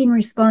taking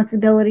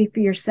responsibility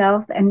for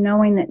yourself and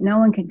knowing that no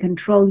one can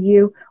control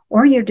you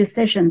or your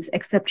decisions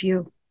except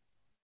you.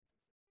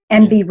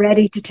 And be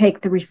ready to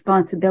take the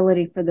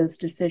responsibility for those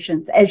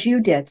decisions, as you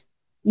did.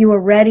 You were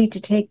ready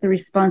to take the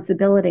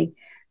responsibility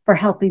for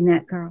helping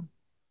that girl.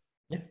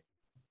 Yeah.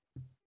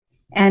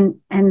 And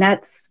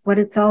that's what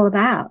it's all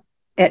about.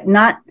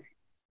 Not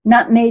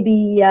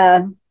maybe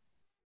a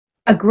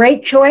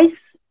great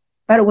choice,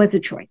 but it was a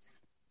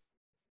choice.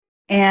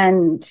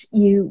 And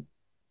you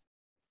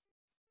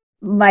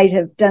might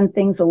have done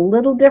things a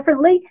little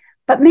differently,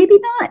 but maybe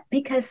not,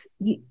 because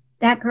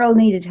that girl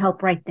needed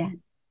help right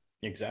then.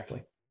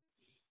 Exactly.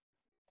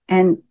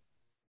 And,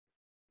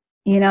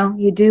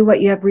 you do what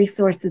you have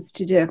resources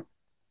to do,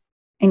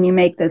 and you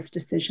make those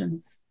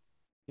decisions.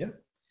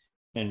 Yep.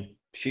 And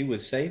she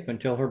was safe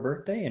until her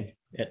birthday. And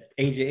at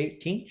age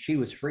 18, she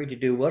was free to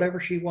do whatever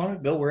she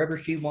wanted, go wherever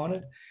she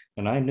wanted.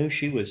 And I knew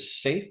she was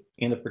safe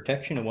in the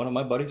protection of one of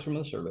my buddies from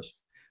the service.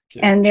 So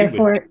and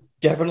therefore,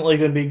 definitely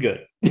going to be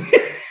good.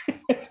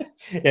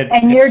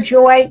 and your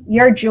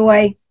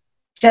joy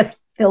just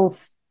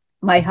fills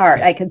my heart.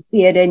 Yeah. I can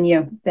see it in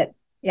you.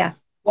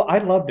 Well, I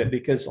loved it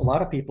because a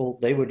lot of people,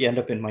 they would end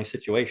up in my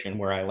situation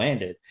where I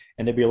landed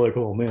and they'd be like,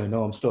 oh man,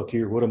 no, I'm stuck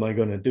here. What am I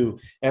going to do?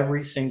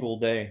 Every single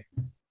day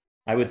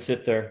I would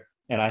sit there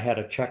and I had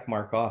a check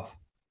mark off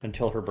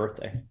until her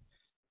birthday.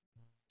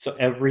 So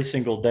every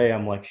single day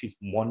I'm like, she's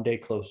one day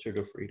closer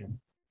to freedom.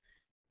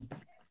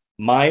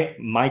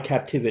 My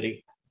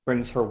captivity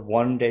brings her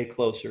one day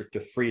closer to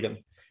freedom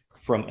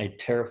from a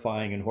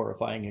terrifying and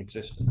horrifying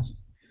existence.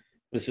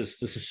 This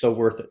is so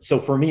worth it. So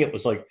for me, it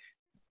was like,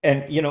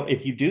 and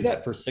if you do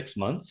that for 6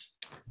 months,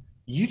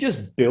 you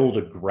just build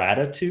a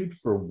gratitude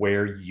for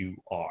where you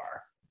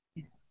are.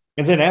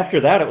 And then after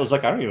that, it was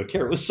like, I don't even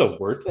care. It was so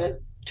worth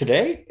it.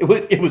 Today,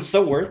 it was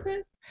so worth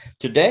it.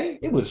 Today,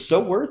 it was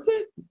so worth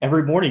it.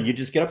 Every morning, you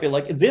just get up and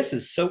like, this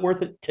is so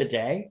worth it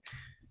today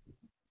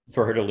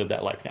for her to live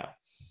that life now.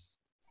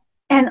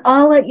 And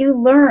all that you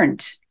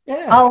learned,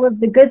 all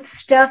of the good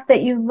stuff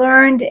that you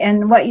learned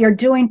and what you're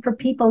doing for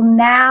people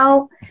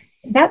now,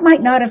 that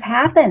might not have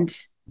happened.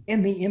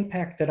 And the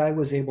impact that I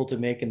was able to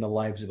make in the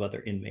lives of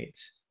other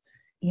inmates.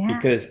 Yeah.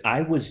 Because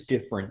I was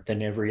different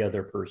than every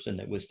other person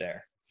that was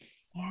there.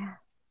 Yeah.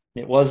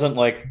 It wasn't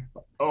like,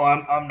 oh,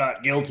 I'm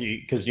not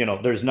guilty, because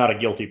there's not a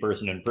guilty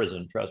person in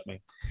prison, trust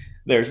me.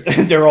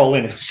 They're all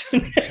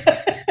innocent.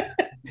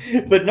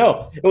 But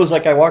no, it was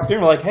like I walked in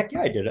and like, heck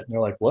yeah, I did it. And they're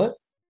like, what?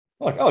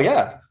 I'm like, oh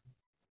yeah.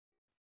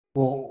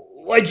 Well,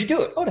 why'd you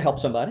do it? Oh, to help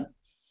somebody.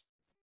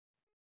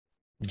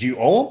 Do you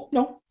owe them?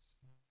 No.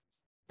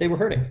 They were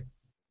hurting.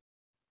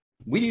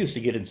 We used to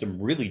get in some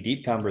really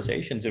deep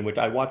conversations in which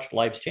I watched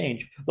lives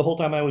change the whole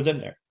time I was in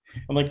there.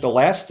 I'm like, the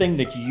last thing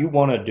that you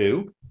want to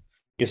do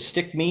is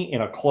stick me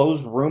in a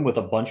closed room with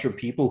a bunch of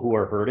people who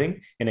are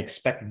hurting and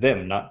expect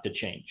them not to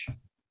change.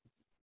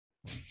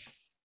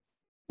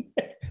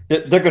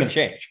 They're going to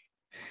change,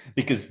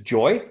 because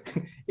joy,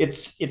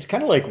 it's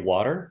kind of like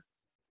water.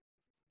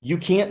 You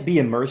can't be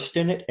immersed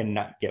in it and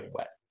not get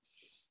wet.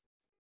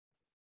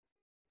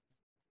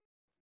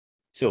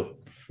 So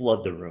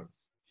flood the room.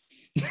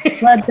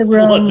 Flood the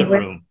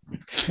room.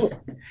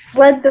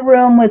 Flood the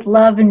room with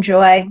love and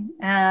joy.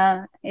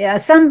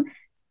 Some,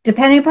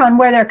 depending upon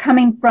where they're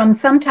coming from,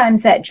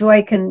 sometimes that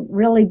joy can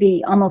really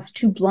be almost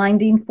too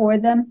blinding for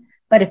them.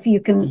 But if you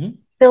can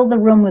fill the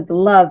room with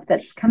love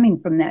that's coming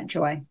from that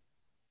joy.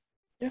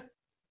 Yeah.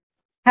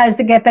 How does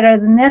it get better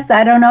than this?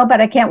 I don't know,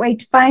 but I can't wait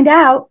to find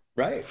out.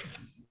 Right.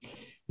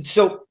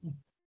 So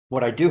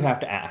what I do have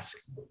to ask,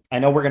 I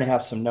know we're going to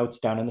have some notes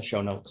down in the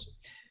show notes,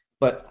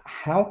 but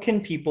how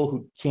can people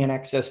who can't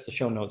access the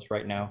show notes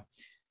right now,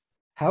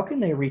 how can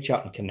they reach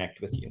out and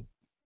connect with you?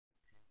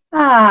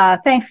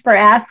 Thanks for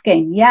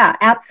asking. Yeah,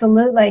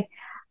 absolutely.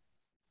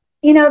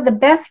 The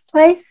best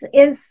place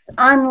is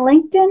on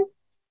LinkedIn,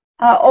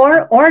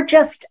 or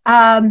just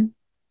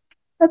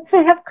let's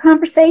say have a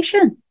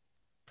conversation.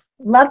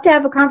 Love to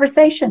have a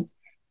conversation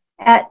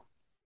at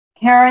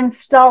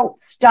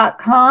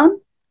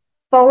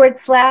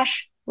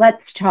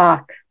KarenStultz.com/let's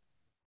talk.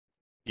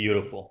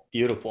 Beautiful,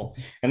 beautiful.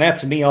 And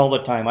that's me all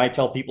the time. I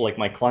tell people, like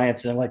my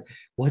clients, and they're like,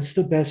 what's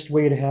the best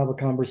way to have a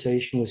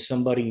conversation with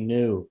somebody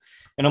new?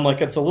 And I'm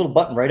like, it's a little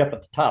button right up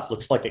at the top.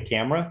 Looks like a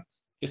camera.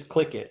 Just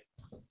click it.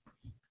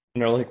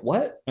 And they're like,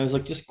 what? I was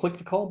like, just click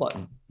the call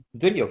button,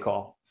 video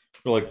call.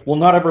 They're like, well,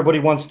 not everybody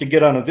wants to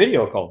get on a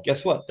video call.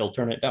 Guess what? They'll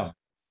turn it down.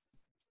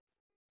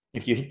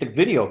 If you hit the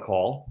video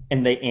call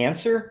and they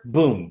answer,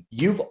 boom,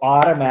 you've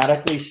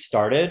automatically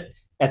started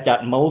at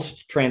that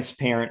most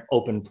transparent,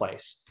 open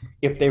place.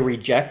 If they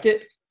reject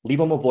it, leave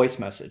them a voice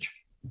message.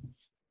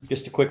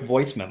 Just a quick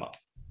voice memo.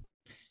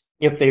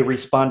 If they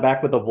respond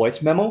back with a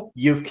voice memo,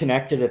 you've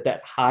connected at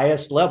that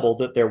highest level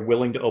that they're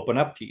willing to open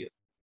up to you.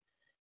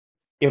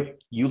 If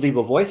you leave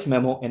a voice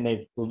memo and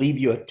they leave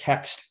you a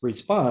text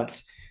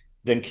response,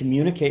 then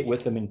communicate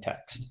with them in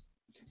text,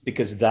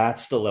 because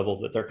that's the level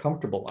that they're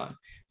comfortable on.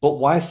 But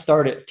why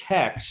start at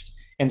text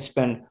and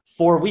spend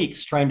 4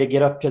 weeks trying to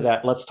get up to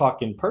that let's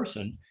talk in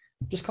person?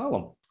 Just call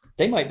them.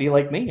 they might be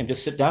like me and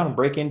just sit down and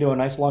break into a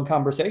nice long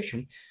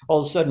conversation. All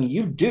of a sudden,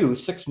 you do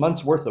 6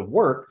 months worth of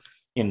work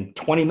in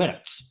 20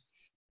 minutes.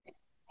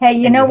 Hey,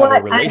 you know what?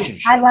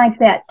 I like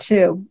that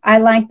too. I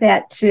like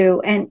that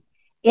too. And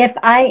if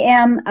I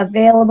am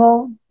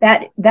available,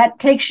 that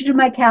takes you to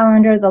my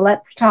calendar. The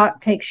Let's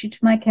Talk takes you to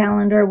my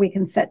calendar. We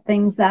can set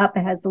things up.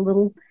 It has a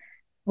little,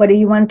 what do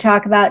you want to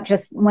talk about?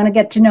 Just want to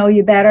get to know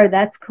you better.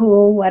 That's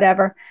cool,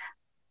 whatever.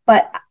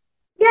 But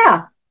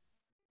yeah,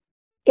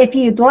 if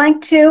you'd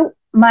like to,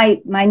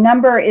 my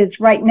number is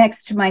right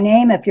next to my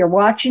name if you're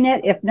watching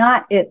it. If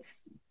not,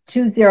 it's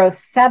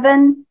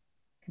 207,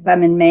 because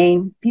I'm in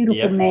Maine,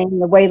 beautiful Maine,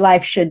 the way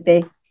life should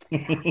be.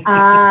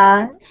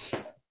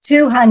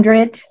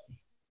 200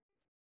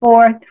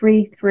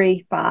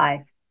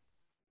 4335.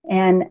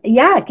 And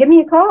yeah, give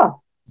me a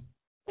call.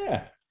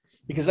 Yeah,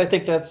 because I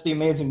think that's the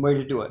amazing way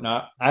to do it.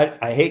 Now,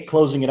 I hate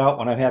closing it out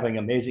when I'm having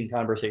amazing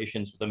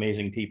conversations with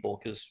amazing people,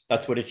 because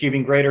that's what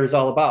Achieving Greater is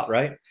all about,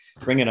 right?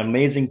 Bringing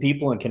amazing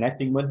people and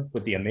connecting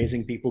with the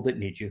amazing people that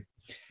need you.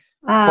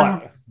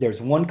 But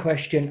there's one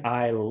question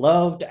I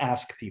love to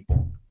ask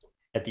people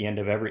at the end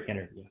of every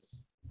interview.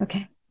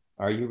 Okay.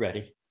 Are you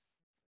ready?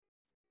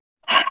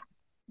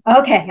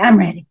 Okay, I'm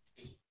ready.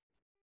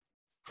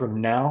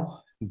 From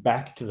now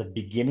back to the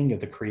beginning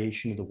of the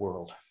creation of the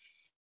world,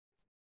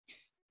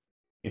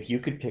 if you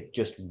could pick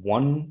just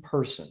one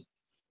person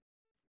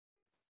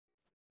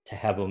to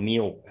have a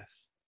meal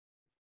with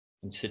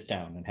and sit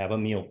down and have a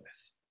meal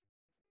with,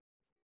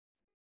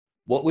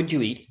 what would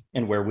you eat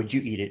and where would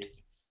you eat it?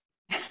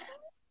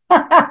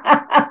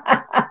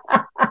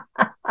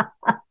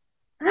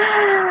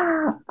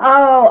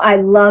 Oh, I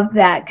love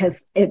that,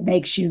 because it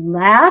makes you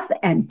laugh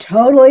and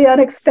totally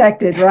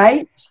unexpected,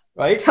 right?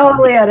 Right?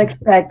 Totally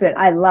unexpected.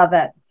 I love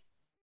it.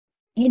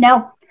 You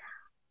know,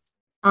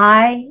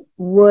 I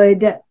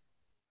would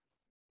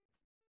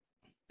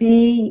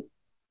be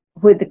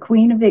with the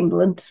Queen of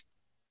England.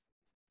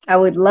 I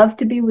would love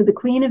to be with the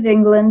Queen of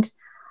England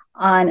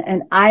on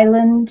an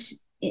island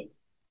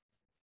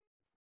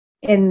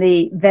in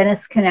the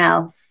Venice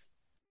canals.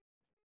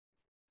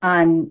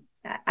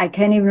 I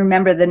can't even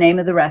remember the name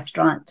of the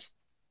restaurant,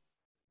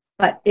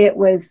 but it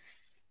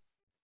was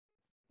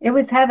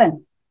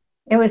heaven.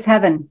 It was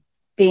heaven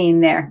being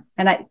there.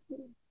 And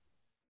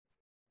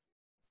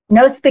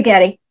no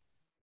spaghetti,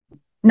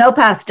 no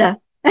pasta.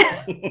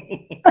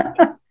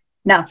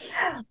 No,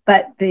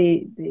 but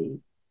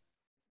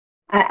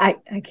I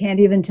can't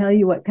even tell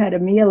you what kind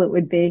of meal it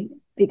would be,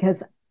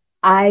 because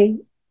I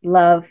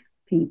love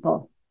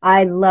people.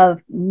 I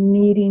love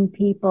meeting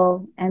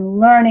people and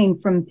learning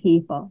from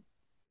people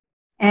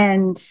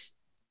and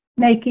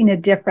making a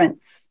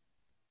difference,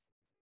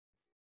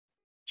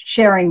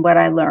 sharing what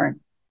I learn.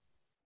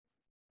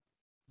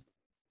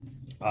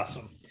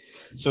 Awesome.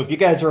 So if you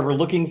guys are ever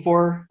looking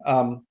for,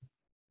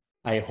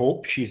 I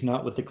hope she's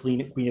not with the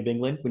Queen of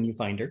England when you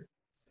find her.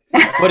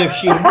 But if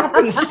she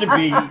happens to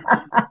be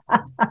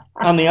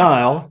on the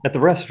aisle at the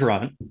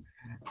restaurant,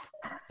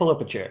 pull up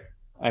a chair.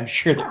 I'm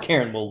sure that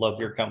Karen will love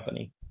your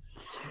company.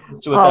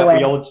 So with that,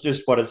 we all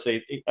just want to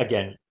say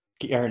again,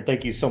 Karen,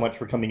 thank you so much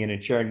for coming in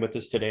and sharing with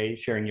us today,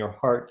 sharing your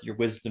heart, your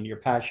wisdom, your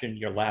passion,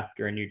 your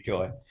laughter, and your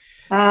joy.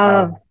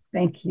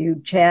 Thank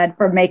you, Chad,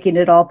 for making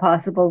it all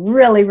possible.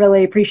 Really,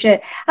 really appreciate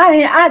it. I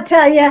mean, I'll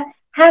tell you,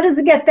 how does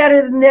it get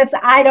better than this?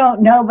 I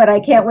don't know, but I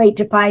can't wait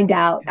to find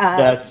out.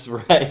 That's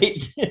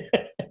right.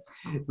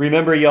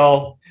 Remember,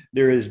 y'all,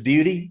 there is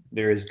beauty,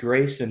 there is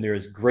grace, and there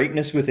is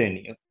greatness within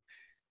you.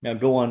 Now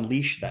go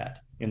unleash that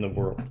in the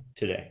world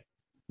today.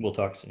 We'll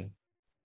talk soon.